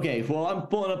 Okay, well, I'm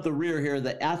pulling up the rear here.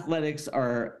 The Athletics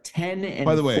are 10 and 40.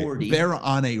 By the way, they're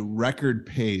on a record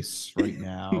pace right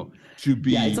now to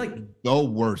be it's like the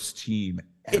worst team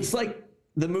ever. It's like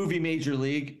the movie Major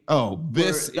League. Oh,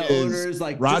 this is the owners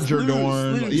like Roger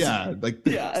Dorn. Yeah, like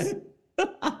this.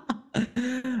 Yeah.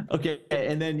 Okay,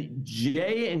 and then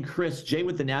Jay and Chris, Jay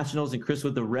with the Nationals and Chris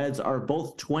with the Reds are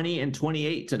both 20 and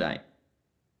 28 tonight.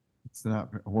 It's not.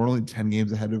 We're only 10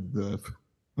 games ahead of the.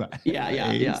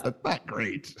 Yeah. That's not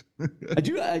great. I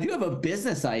do have a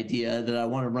business idea that I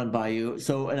want to run by you.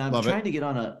 So, and I'm trying to get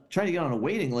on a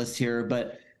waiting list here,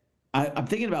 but I'm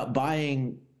thinking about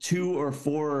buying 2 or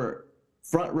 4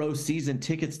 front row season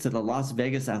tickets to the Las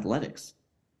Vegas Athletics.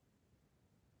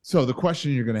 So the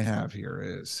question you're going to have here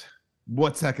is,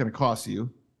 what's that going to cost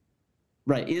you?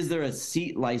 Right. Is there a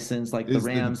seat license like the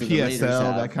Rams and the Raiders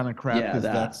have? That kind of crap? Yeah,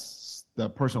 that's the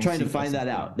personal. Trying to find that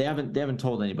out. They haven't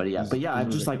told anybody yet. But yeah,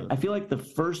 I'm just like, I feel like the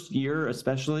first year,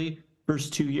 especially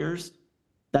first 2 years,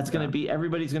 that's going to be,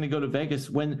 everybody's going to go to Vegas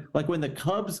when the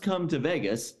Cubs come to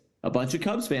Vegas, a bunch of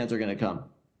Cubs fans are going to come.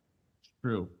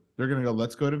 True. They're going to go,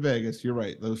 let's go to Vegas. You're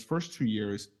right. Those first 2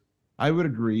 years, I would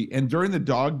agree. And during the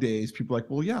dog days, people are like,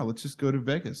 well, yeah, let's just go to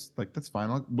Vegas. Like, that's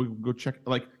fine. We'll go check.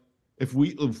 Like, if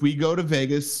we go to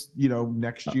Vegas,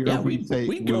 next year, we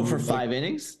can go for 5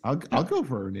 innings. I'll go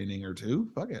for an inning or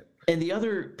 2. Fuck it. And the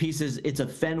other piece is it's a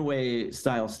Fenway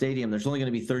style stadium. There's only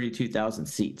going to be 32,000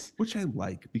 seats, which I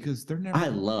like because they're never. I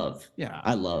love.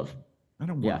 I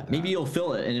don't want that. Maybe you'll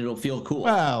fill it and it'll feel cool.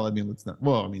 Well, I mean, let's not.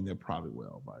 Well, I mean, they probably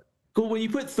will, but cool. When you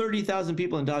put 30,000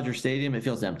 people in Dodger Stadium, it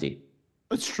feels empty.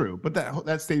 It's true, but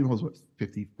that stadium holds what,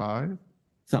 55,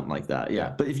 something like that.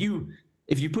 Yeah, but if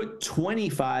you put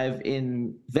 25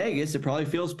 in Vegas, it probably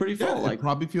feels pretty full. It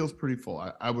probably feels pretty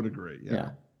full. I would agree.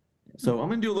 Yeah. So I'm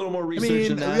gonna do a little more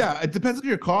research on that. Yeah, it depends on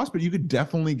your cost, but you could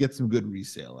definitely get some good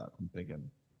resale out. I'm thinking.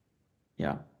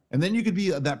 Yeah. And then you could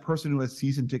be that person who has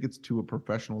season tickets to a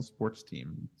professional sports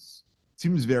team. It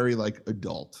seems very like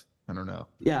adult. I don't know.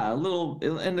 Yeah, a little,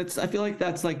 and I feel like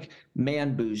that's like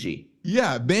man bougie.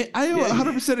 Yeah, I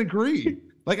 100% agree.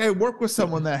 Like, I work with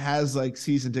someone that has like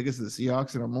season tickets to the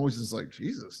Seahawks, and I'm always just like,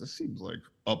 Jesus, this seems like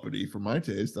uppity for my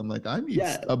taste. I'm like, I need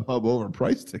StubHub over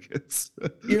price tickets.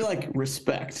 You're like,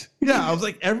 respect. Yeah, I was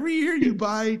like, every year you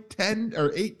buy 10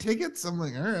 or 8 tickets. I'm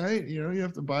like, all right, you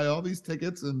have to buy all these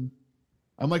tickets, and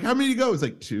I'm like, how many do you go? It's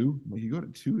like 2. I'm like, you go to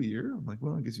 2 a year? I'm like,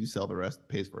 well, I guess you sell the rest, it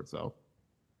pays for itself.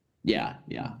 Yeah.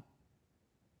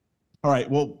 All right,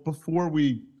 well, before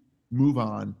we move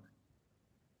on,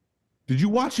 did you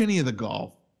watch any of the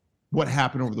golf? What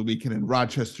happened over the weekend in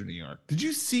Rochester, New York? Did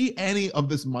you see any of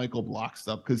this Michael Block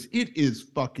stuff? Because it is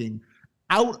fucking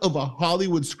out of a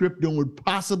Hollywood script no one would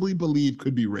possibly believe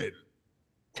could be written.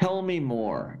 Tell me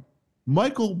more.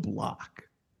 Michael Block.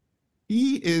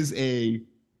 He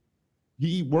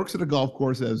works at a golf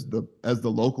course as the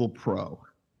local pro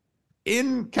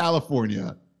in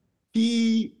California.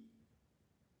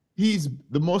 He's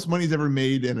the most money he's ever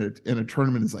made in a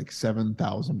tournament is like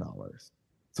 $7,000.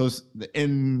 So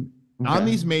on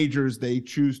these majors, they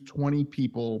choose 20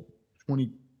 people,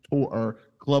 20 or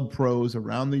club pros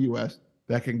around the U.S.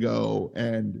 that can go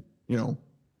and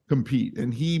compete.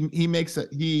 And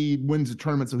he wins a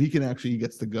tournament, so he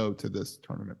gets to go to this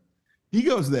tournament. He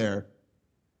goes there.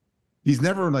 He's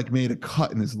never like made a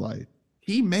cut in his life.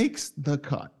 He makes the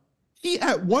cut. He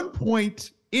at one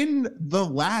point in the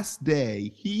last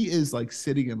day, he is like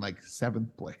sitting in like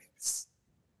 7th place.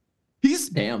 He's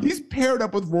paired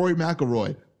up with Rory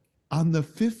McIlroy on the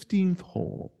 15th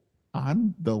hole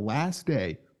on the last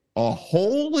day, a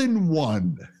hole in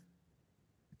one.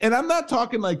 And I'm not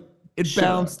talking like it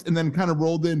bounced and then kind of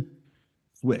rolled in,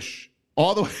 swish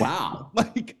all the way. Wow.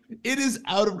 Like it is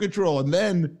out of control. And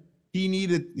then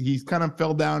he kind of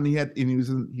fell down. He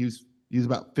was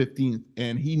about 15th,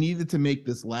 and he needed to make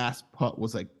this last putt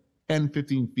was like 10,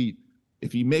 15 feet.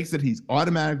 If he makes it, he's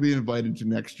automatically invited to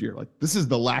next year. Like this is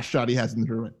the last shot he has in the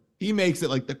tournament. He makes it,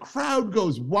 like the crowd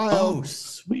goes wild. Oh,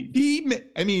 sweet.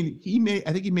 I think he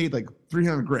made like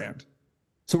 $300,000.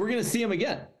 So we're going to see him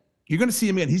again. You're going to see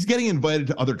him again. He's getting invited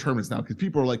to other tournaments now because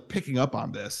people are like picking up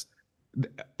on this.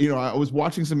 You know, I was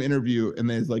watching some interview and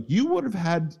there's like, you would have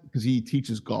had, because he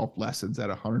teaches golf lessons at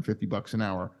 $150 an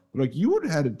hour. Like you would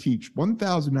have had to teach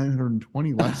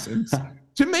 1,920 lessons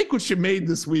to make what you made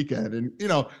this weekend. And, you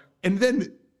know, and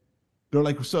then they're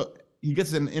like, so he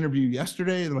gets an interview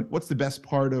yesterday. And they're like, what's the best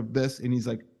part of this? And he's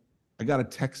like, I got a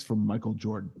text from Michael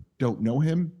Jordan. Don't know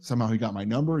him. Somehow he got my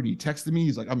number and he texted me.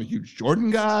 He's like, I'm a huge Jordan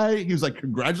guy. He was like,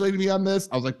 congratulating me on this.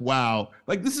 I was like, wow.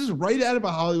 Like this is right out of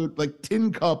a Hollywood, like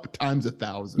tin cup times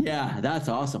 1,000. Yeah, that's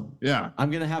awesome. Yeah.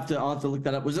 I'll have to look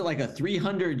that up. Was it like a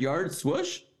 300-yard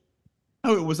swoosh?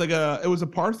 Oh, it was a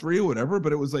par 3 or whatever,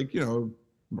 but it was like, you know,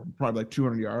 probably like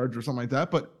 200 yards or something like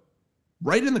that. But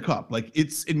right in the cup, like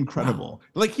it's incredible.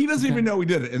 Wow. Like he doesn't even know he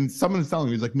did it. And someone's telling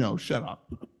me, he's like, no, shut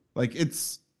up. Like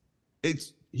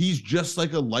he's just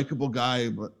like a likable guy,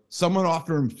 but someone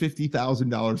offered him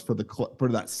 $50,000 for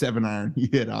that 7-iron he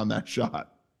hit on that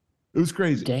shot. It was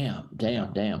crazy. Damn.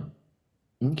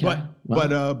 Okay.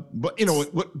 But you know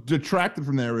what detracted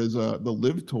from there is the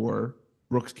Live Tour.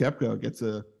 Brooks Koepka gets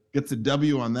a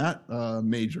W on that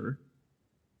major.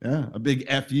 Yeah, a big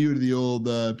FU to the old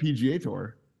PGA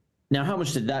Tour. Now, how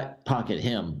much did that pocket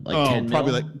him? Like 10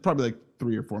 probably mil? like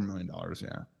 $3 or $4 million.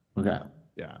 Yeah. Okay.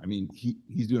 Yeah, I mean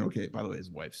he's doing okay. By the way, his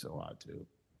wife's so hot too.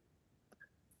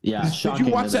 Yeah, did you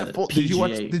watch that full? Did you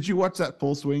watch that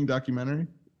Full Swing documentary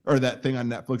or that thing on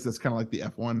Netflix? That's kind of like the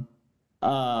F1.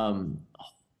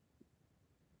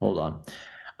 Hold on.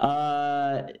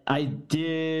 I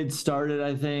did start it,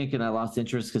 I think, and I lost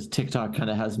interest because TikTok kind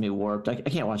of has me warped. I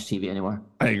can't watch TV anymore.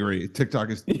 I agree. TikTok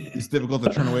is difficult to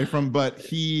turn away from, but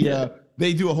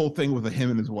they do a whole thing with him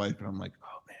and his wife, and I'm like,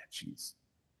 oh man,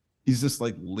 he's just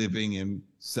like living in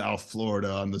South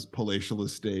Florida on this palatial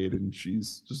estate, and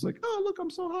she's just like, oh look, I'm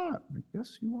so hot. I'm like,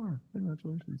 yes, you are.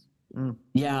 Congratulations.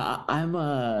 Yeah,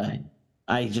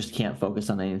 I just can't focus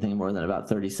on anything more than about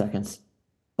 30 seconds.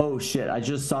 Oh shit! I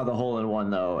just saw the hole in one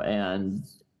though, and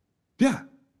yeah,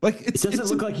 like it doesn't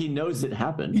look like he knows it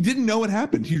happened. He didn't know it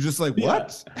happened. He's just like,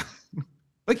 what?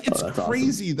 Like it's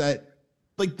crazy awesome. That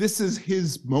like this is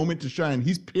his moment to shine.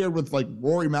 He's paired with like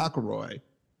Rory McIlroy.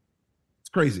 It's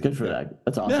crazy. Good for that.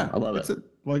 That's awesome. Yeah, I love it. It's a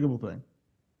likable thing.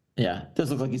 Yeah, it does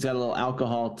look like he's got a little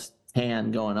alcohol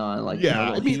tan going on. Like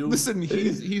yeah, I mean, listen,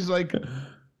 he's like.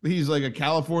 He's like a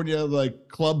California like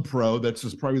club pro that's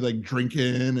just probably like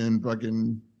drinking and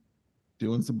fucking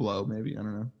doing some blow, maybe. I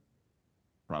don't know.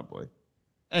 Probably.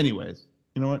 Anyways,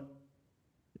 you know what?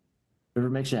 Whatever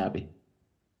makes you happy.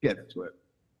 Get into it.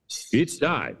 It's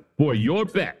time for your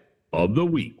bet of the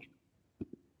week.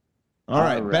 All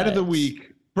right, bet of the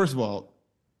week. First of all,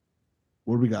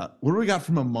 what do we got? What do we got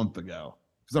from a month ago?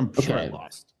 Because I'm sure I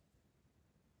lost.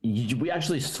 We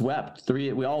actually swept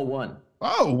 3. We all won.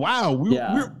 Oh wow,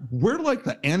 we're like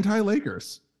the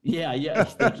anti-Lakers. Yeah.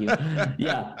 Thank you.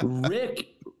 Yeah,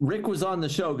 Rick was on the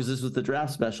show because this was the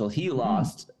draft special. He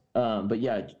lost, but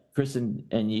yeah, Chris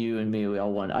and you and me, we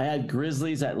all won. I had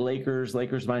Grizzlies at Lakers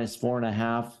minus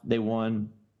 4.5. They won.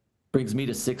 Brings me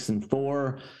to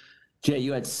 6-4. Jay,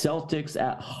 you had Celtics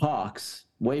at Hawks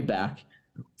way back.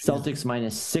 Celtics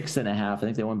minus 6.5. I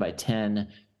think they won by 10.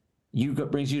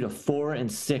 Brings you to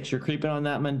 4-6. You're creeping on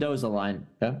that Mendoza line.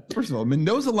 Okay? First of all,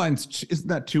 Mendoza line's isn't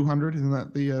that 200? Isn't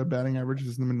that the batting average?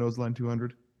 Isn't the Mendoza line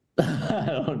 200? I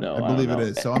don't know. I believe it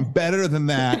is. So I'm better than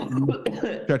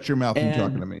that. Shut your mouth from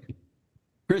talking to me.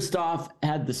 Christoph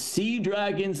had the Sea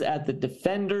Dragons at the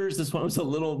Defenders. This one was a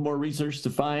little more research to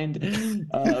find. He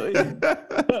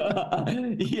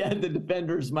had the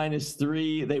Defenders minus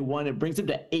 3. They won. It brings him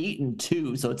to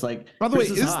 8-2. So it's like. By the way,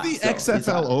 is the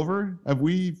XFL over? Have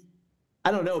we? I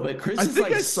don't know, but Chris is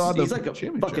like, he's like a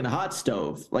fucking hot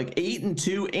stove. Like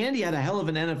 8-2, and he had a hell of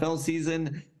an NFL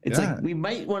season. It's like we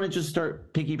might want to just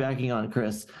start piggybacking on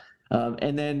Chris.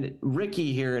 And then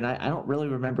Ricky here, and I don't really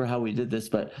remember how we did this,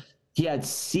 but he had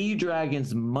Sea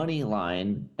Dragons money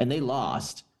line, and they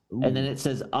lost. Ooh. And then it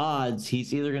says odds.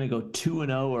 He's either going to go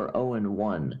 2-0 or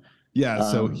 0-1.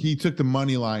 Yeah, so he took the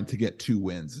money line to get 2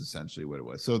 wins, essentially what it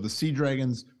was. So the Sea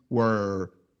Dragons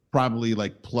were probably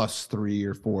like +3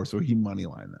 or 4, so he money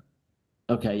lined them.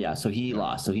 Okay, yeah. So he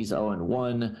lost. So he's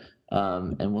 0-1,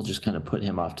 and we'll just kind of put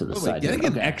him off to the side. Getting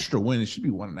an extra win, it should be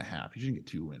 1.5. He shouldn't get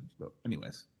 2 wins, but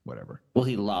anyways, whatever. Well,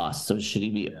 he lost, so should he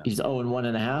be? Yeah. He's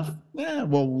 0-1.5. Yeah,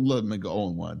 well, we'll let him go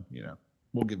 0-1.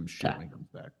 We'll give him shit when he comes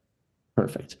back.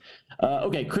 Perfect.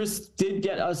 Okay, Chris did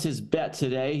get us his bet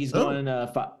today. He's going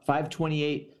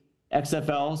 528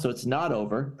 XFL, so it's not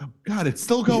over. Oh God, it's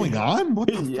still going on. What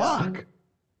the fuck?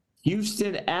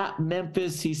 Houston at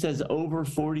Memphis. He says over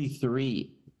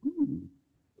 43. Ooh.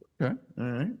 Okay. All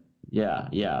right.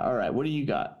 Yeah. All right. What do you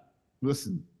got?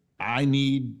 Listen, I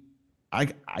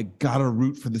gotta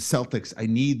root for the Celtics. I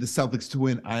need the Celtics to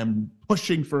win. I am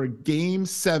pushing for a Game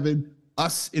 7,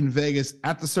 us in Vegas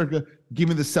at the Circa. Give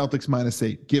me the Celtics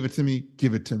 -8. Give it to me.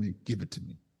 Give it to me. Give it to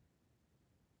me.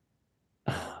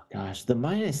 Oh gosh, the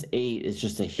 -8 is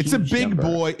just a huge It's a big number.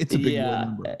 boy. It's a big boy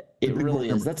number. It really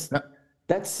is.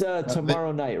 That's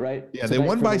tomorrow night, right? Yeah, they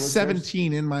won by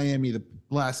 17 in Miami the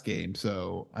last game,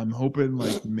 so I'm hoping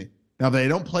now they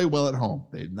don't play well at home.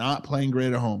 They're not playing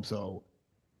great at home, so.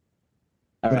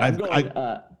 All right, I'm going.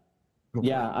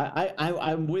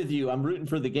 I'm with you. I'm rooting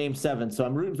for the Game 7, so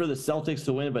I'm rooting for the Celtics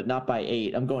to win, but not by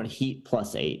 8. I'm going Heat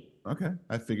 +8. Okay,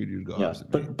 I figured you'd go. Yeah,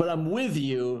 but I'm with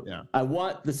you. Yeah. I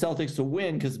want the Celtics to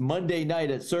win because Monday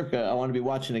night at Circa, I want to be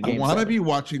watching a game. I want to be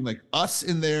watching like us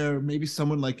in there, maybe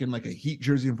someone like in like a Heat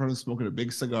jersey in front of smoking a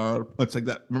big cigar. It's like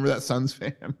that. Remember that Suns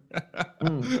fan?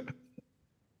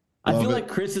 I feel like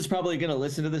Chris is probably going to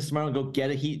listen to this tomorrow and go get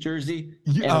a Heat jersey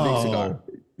and a big cigar.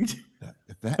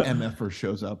 If that MFer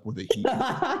shows up with a Heat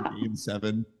jersey Game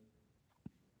 7.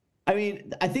 I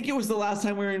mean, I think it was the last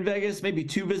time we were in Vegas, maybe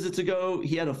 2 visits ago.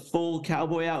 He had a full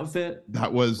cowboy outfit.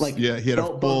 That was he had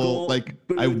a full boots.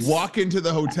 I walk into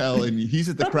the hotel and he's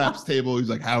at the craps table. He's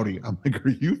like, "Howdy." I'm like, "Are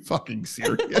you fucking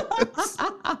serious?"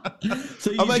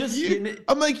 So I'm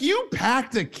like, you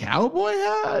packed a cowboy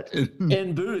hat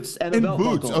and boots and a belt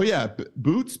buckle. Oh yeah,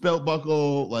 boots, belt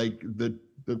buckle, like the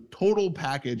total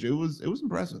package. It was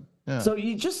impressive. Yeah. So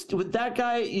with that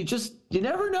guy, you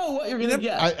never know what you're gonna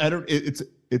get. I don't.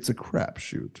 It's a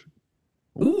crapshoot.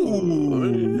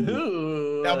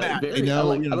 Ooh. Now, Matt, I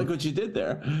like what you did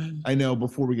there. I know.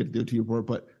 Before we get to the OT report,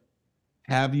 but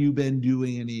have you been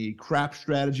doing any crap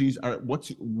strategies? What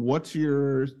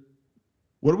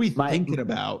are we thinking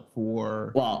about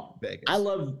for Vegas?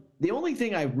 The only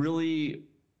thing I really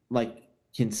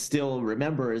can still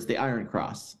remember is the Iron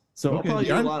Cross. So I'll probably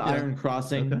do a lot of Iron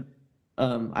Crossing.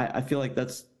 Okay. I feel like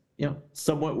that's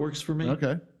somewhat works for me.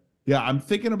 Okay. Yeah, I'm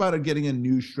thinking about getting a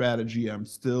new strategy. I'm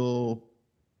still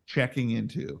checking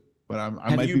into, but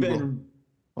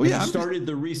I started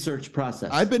the research process.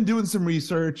 I've been doing some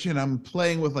research and I'm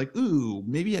playing with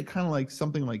maybe I kind of like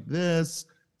something like this.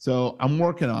 So I'm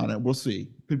working on it. We'll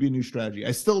see. Could be a new strategy.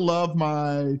 I still love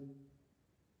my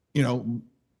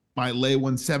lay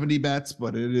 170 bets,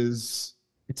 but it's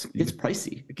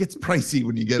pricey. It gets pricey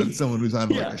when you get someone who's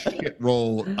on a shit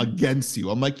roll against you.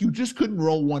 I'm like, you just couldn't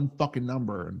roll one fucking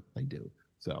number, and they do.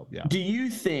 So yeah. Do you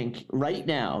think right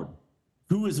now,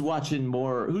 who's doing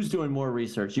more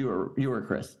research? You or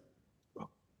Chris?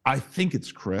 I think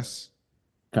it's Chris.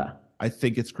 Okay. I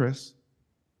think it's Chris.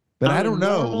 But I don't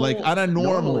know. On a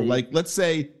normal, let's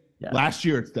say last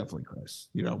year it's definitely Chris.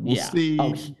 We'll see.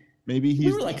 Oh, maybe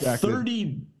he's we were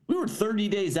 30. We were 30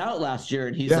 days out last year,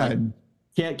 and he's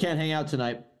can't hang out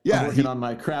tonight. Yeah, I'm working on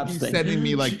my craps thing. He's sending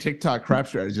me TikTok crap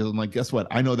strategies. I'm like, guess what?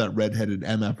 I know that redheaded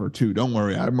MFer too. Don't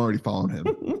worry, I'm already following him.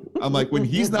 I'm like, when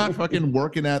he's not fucking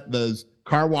working at those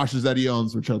car washes that he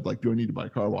owns, which I was like, do I need to buy a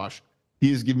car wash?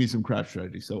 He is giving me some crap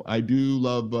strategy. So I do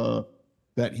love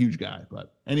that huge guy.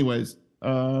 But anyways,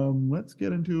 let's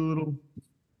get into a little.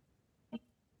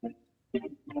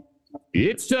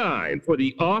 It's time for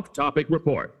the off-topic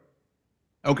report.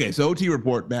 Okay, so OT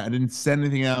report, Matt. I didn't send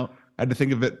anything out. I had to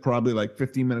think of it probably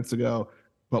 15 minutes ago.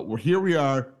 But here we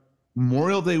are,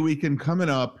 Memorial Day weekend coming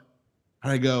up.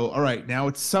 And I go, all right, now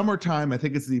it's summertime. I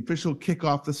think it's the official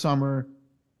kickoff the summer.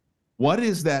 What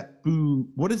is that food?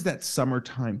 What is that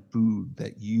summertime food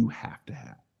that you have to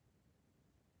have?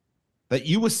 That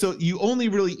you only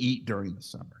really eat during the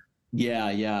summer?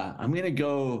 Yeah. I'm going to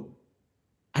go.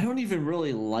 I don't even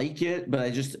really like it, but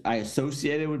I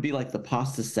associate it would be the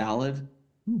pasta salad.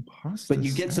 Ooh, pasta but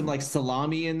you get some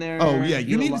salami in there. Oh yeah,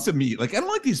 you need some meat. I don't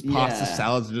like these pasta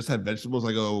salads that just have vegetables.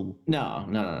 I go, no.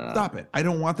 Stop it. I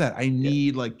don't want that. I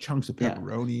need chunks of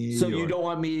pepperoni. So you don't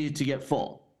want me to get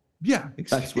full. Yeah,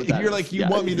 that's what that you're is. You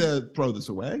want me to throw this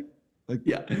away?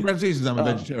 Congratulations, I'm a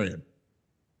vegetarian.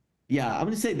 Yeah, I'm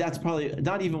gonna say that's probably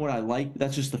not even what I like.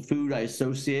 That's just the food I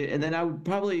associate. And then I would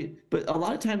probably, but a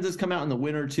lot of times this come out in the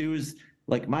winter too. Is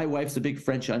like my wife's a big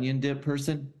French onion dip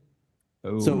person.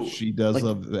 Oh, So, she does like-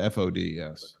 love the FOD.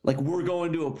 Yes. Like we're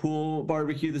going to a pool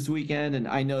barbecue this weekend, and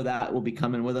I know that will be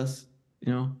coming with us.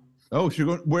 You know, Oh,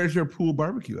 where's your pool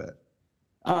barbecue at?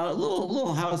 a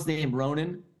little house named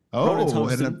Ronan. Oh, Ronan's heading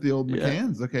hosting. up the old Yeah.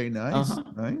 McCann's. Okay, nice, Uh-huh,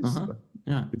 nice. uh-huh.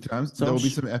 Yeah. Good times. So There will be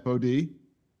sh- some FOD.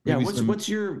 Yeah. Maybe What's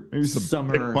your maybe some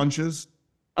summer dick punches?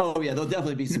 Oh yeah, there'll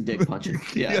definitely be some dick punches.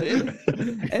 Yeah,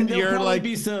 and there'll You're probably like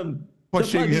be some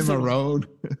pushing there'll probably be him some- around.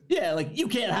 Yeah, like you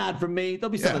can't hide from me.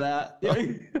 There'll be some of that.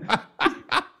 Yeah.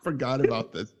 Forgot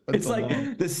about this. That's It's so like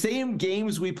long. the same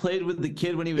games we played with the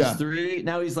kid when he was Yeah. 3.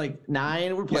 Now he's like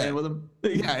 9. We're playing Yeah. with him.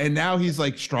 Yeah, and now he's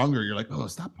like stronger. You're like, oh,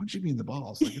 stop punching me in the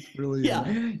balls. Like it's really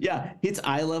yeah. It's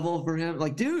eye level for him.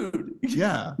 Like, dude.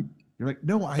 yeah. You're like,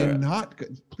 no, I am not.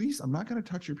 Please, I'm not going to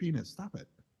touch your penis. Stop it.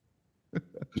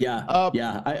 Yeah.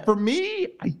 Yeah. For me,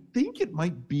 I think it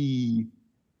might be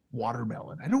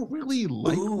watermelon. I don't really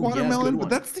like Ooh, yeah, watermelon, good but one.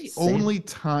 that's the Same. only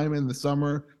time in the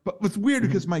summer. But it's weird Mhm.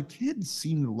 because my kids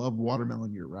seem to love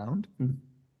watermelon year round, Mhm.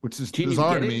 which is Can you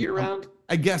bizarre get to it me. year round?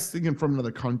 I guess thinking from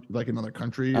another country, like another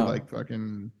country, Oh. like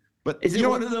fucking. But Is you it know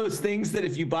one what? of those things that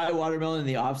if you buy watermelon in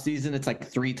the off season, it's like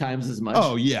 3 times as much?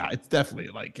 Oh yeah, it's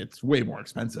definitely like it's way more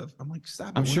expensive. I'm like,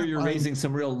 stop. I'm it, we're sure not you're buying- raising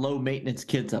some real low maintenance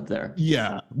kids up there.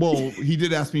 Yeah. Well, he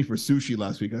did ask me for sushi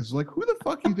last week. I was like, who the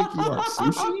fuck you think you are?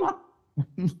 Sushi?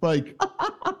 Like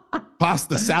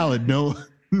pasta salad, no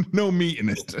meat in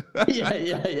it.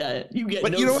 Yeah. You get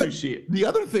But no you know what? sushi. The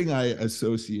other thing I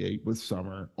associate with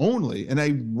summer only, and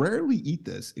I rarely eat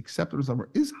this except in summer,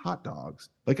 is hot dogs.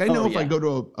 Like I know if I yeah. go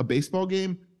to a baseball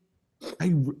game,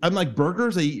 I'm like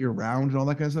burgers, I eat year round and all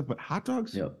that kind of stuff. But hot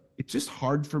dogs, Yep. it's just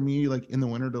hard for me, like in the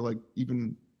winter, to like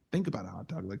even think about a hot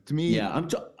dog. Like to me, Yeah, I'm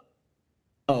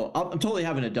totally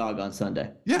having a dog on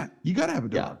Sunday. yeah, you gotta have a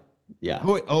Yeah. dog. Yeah.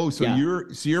 Oh, wait, so Yeah.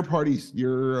 your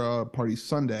party's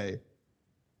Sunday.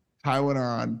 Taiwan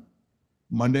on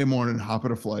Monday morning, hop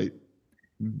at a flight,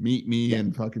 meet me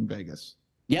in fucking Vegas.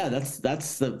 Yeah, that's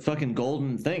the fucking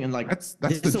golden thing. And like That's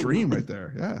it's the a- dream right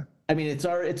there. Yeah. I mean, it's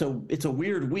a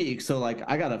weird week, so like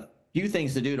I got a few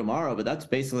things to do tomorrow, but that's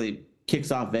basically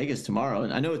kicks off Vegas tomorrow.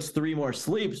 And I know it's 3 more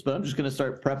sleeps, but I'm just gonna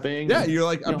start prepping. Yeah, and you're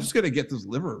like, I'm know. just gonna get this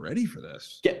liver ready for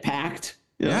this. get packed.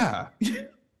 you know? Yeah.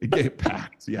 Get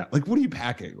packed. Yeah. Like, what are you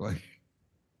packing? Like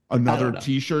another know.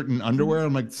 t-shirt and underwear?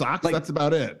 I'm like, socks, Like- that's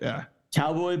about it. Yeah.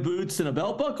 Cowboy boots and a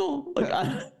belt buckle. Like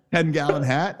 10-gallon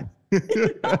hat.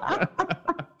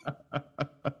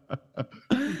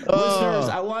 Listeners,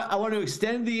 I want to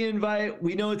extend the invite.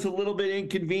 We know it's a little bit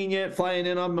inconvenient flying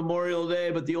in on Memorial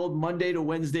Day, but the old Monday to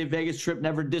Wednesday Vegas trip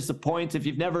never disappoints. If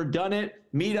you've never done it,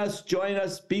 meet us, join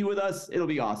us, be with us. It'll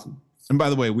be awesome. And by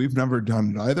the way, we've never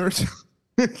done it either.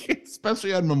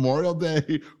 Especially on Memorial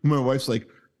Day. My wife's like,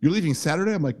 you're leaving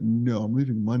Saturday? I'm like, no, I'm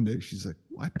leaving Monday. She's like,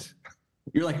 what?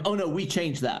 You're like, oh no, we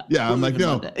changed that. Yeah, We're I'm like, leaving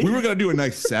no, Monday. we were going to do a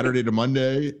nice Saturday to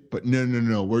Monday, but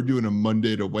no. We're doing a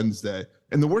Monday to Wednesday.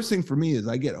 And the worst thing for me is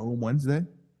I get home Wednesday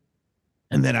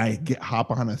and then I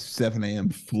hop on a 7 a.m.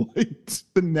 flight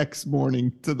the next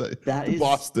morning to That to is-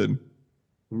 Boston.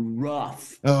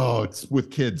 rough. Oh, it's with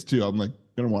kids too. I'm like,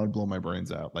 going to want to blow my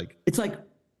brains out. Like, It's like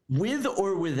with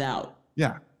or without.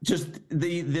 yeah. Just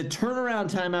the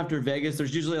turnaround time after Vegas,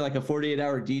 there's usually like a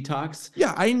 48-hour detox.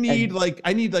 Yeah, I need like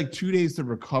 2 days to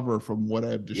recover from what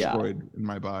I've destroyed in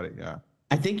my body. Yeah.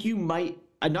 I think you might.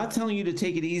 I'm not telling you to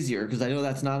take it easier because I know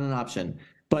that's not an option.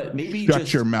 But maybe Shut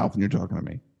just your mouth when you're talking to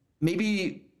me.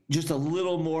 maybe just a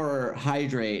little more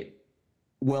hydrate.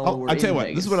 Well, Oh, I'll tell you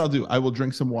what. This is what I'll do. I will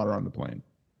drink some water on the plane.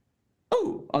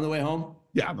 Oh, on the way home.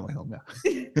 Yeah, on the way home.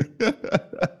 Yeah.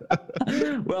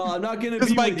 Well, I'm not gonna. Because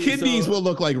be my with you, kidneys so- will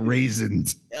look like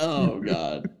raisins. Oh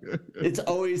God, it's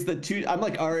always the two. I'm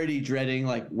like already dreading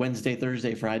like Wednesday,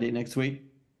 Thursday, Friday next week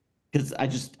because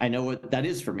I know what that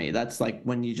is for me. That's like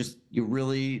when you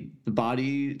really the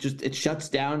body just it shuts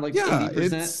down like Yeah,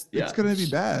 80%. it's gonna be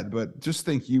bad, but just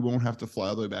think you won't have to fly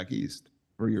all the way back east.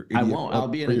 Or your I won't. I'll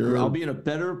be in a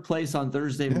better place on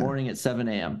Thursday Yeah. morning at 7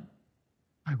 a.m.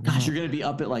 Gosh, you're gonna be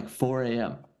up at like 4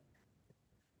 a.m.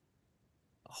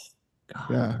 Oh God.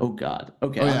 Yeah. Oh God.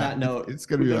 Okay. Oh, on yeah. that note, It's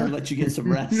gonna we be better bad. let you get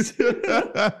some rest.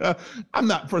 I'm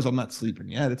not sleeping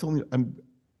yet. It's only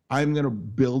I'm gonna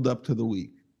build up to the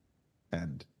week.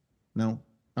 And no,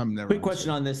 I'm never. Quick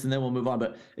question on this, and then we'll move on.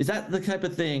 But is that the type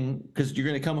of thing? Because you're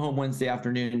going to come home Wednesday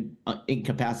afternoon,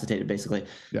 incapacitated, basically.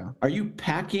 Yeah. Are you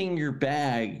packing your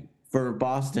bag for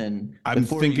Boston? I'm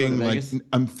before you go to thinking like Vegas?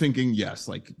 I'm thinking yes,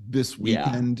 like this Yeah.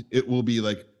 weekend it will be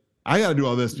like I got to do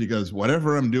all this because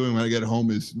whatever I'm doing when I get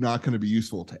home is not going to be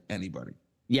useful to anybody.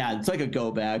 Yeah, it's like a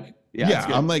go bag. Yeah, Yeah,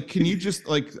 I'm like, can you just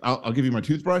like, I'll give you my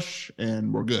toothbrush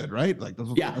and we're good, right? Like,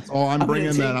 that's all I'm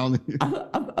bringing. I'm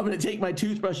gonna take my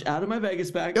toothbrush out of my Vegas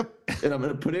bag. Yep. And I'm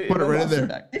gonna put it right in there.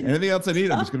 Bag. Anything else I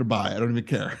need, I'm just gonna buy. I don't even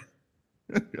care.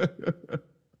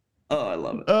 Oh, I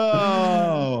love it.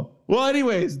 Oh, well,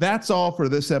 anyways, that's all for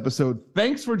this episode.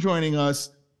 Thanks for joining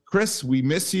us. Chris, we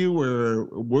miss you.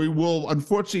 We will,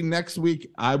 unfortunately, next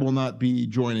week, I will not be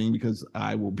joining because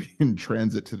I will be in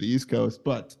transit to the East Coast,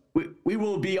 but we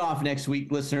will be off next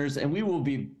week, listeners, and we will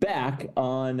be back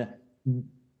on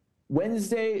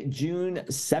Wednesday, June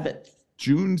 7th.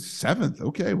 June 7th.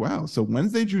 Okay, wow. So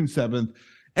Wednesday, June 7th.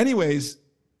 Anyways,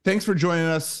 thanks for joining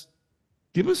us.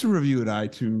 Give us a review at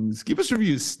iTunes. Give us a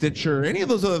review at Stitcher, any of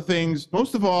those other things.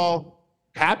 Most of all,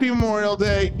 happy Memorial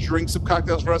Day. Drink some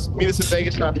cocktails for us. Meet us in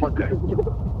Vegas on Monday.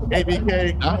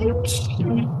 ABK.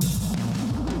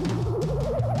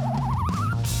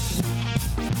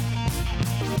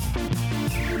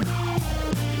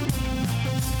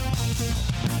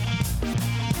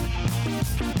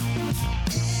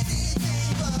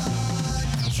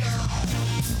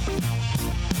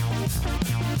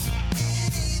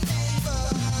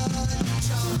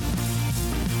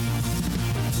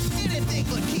 Anything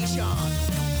but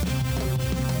Keyshawn.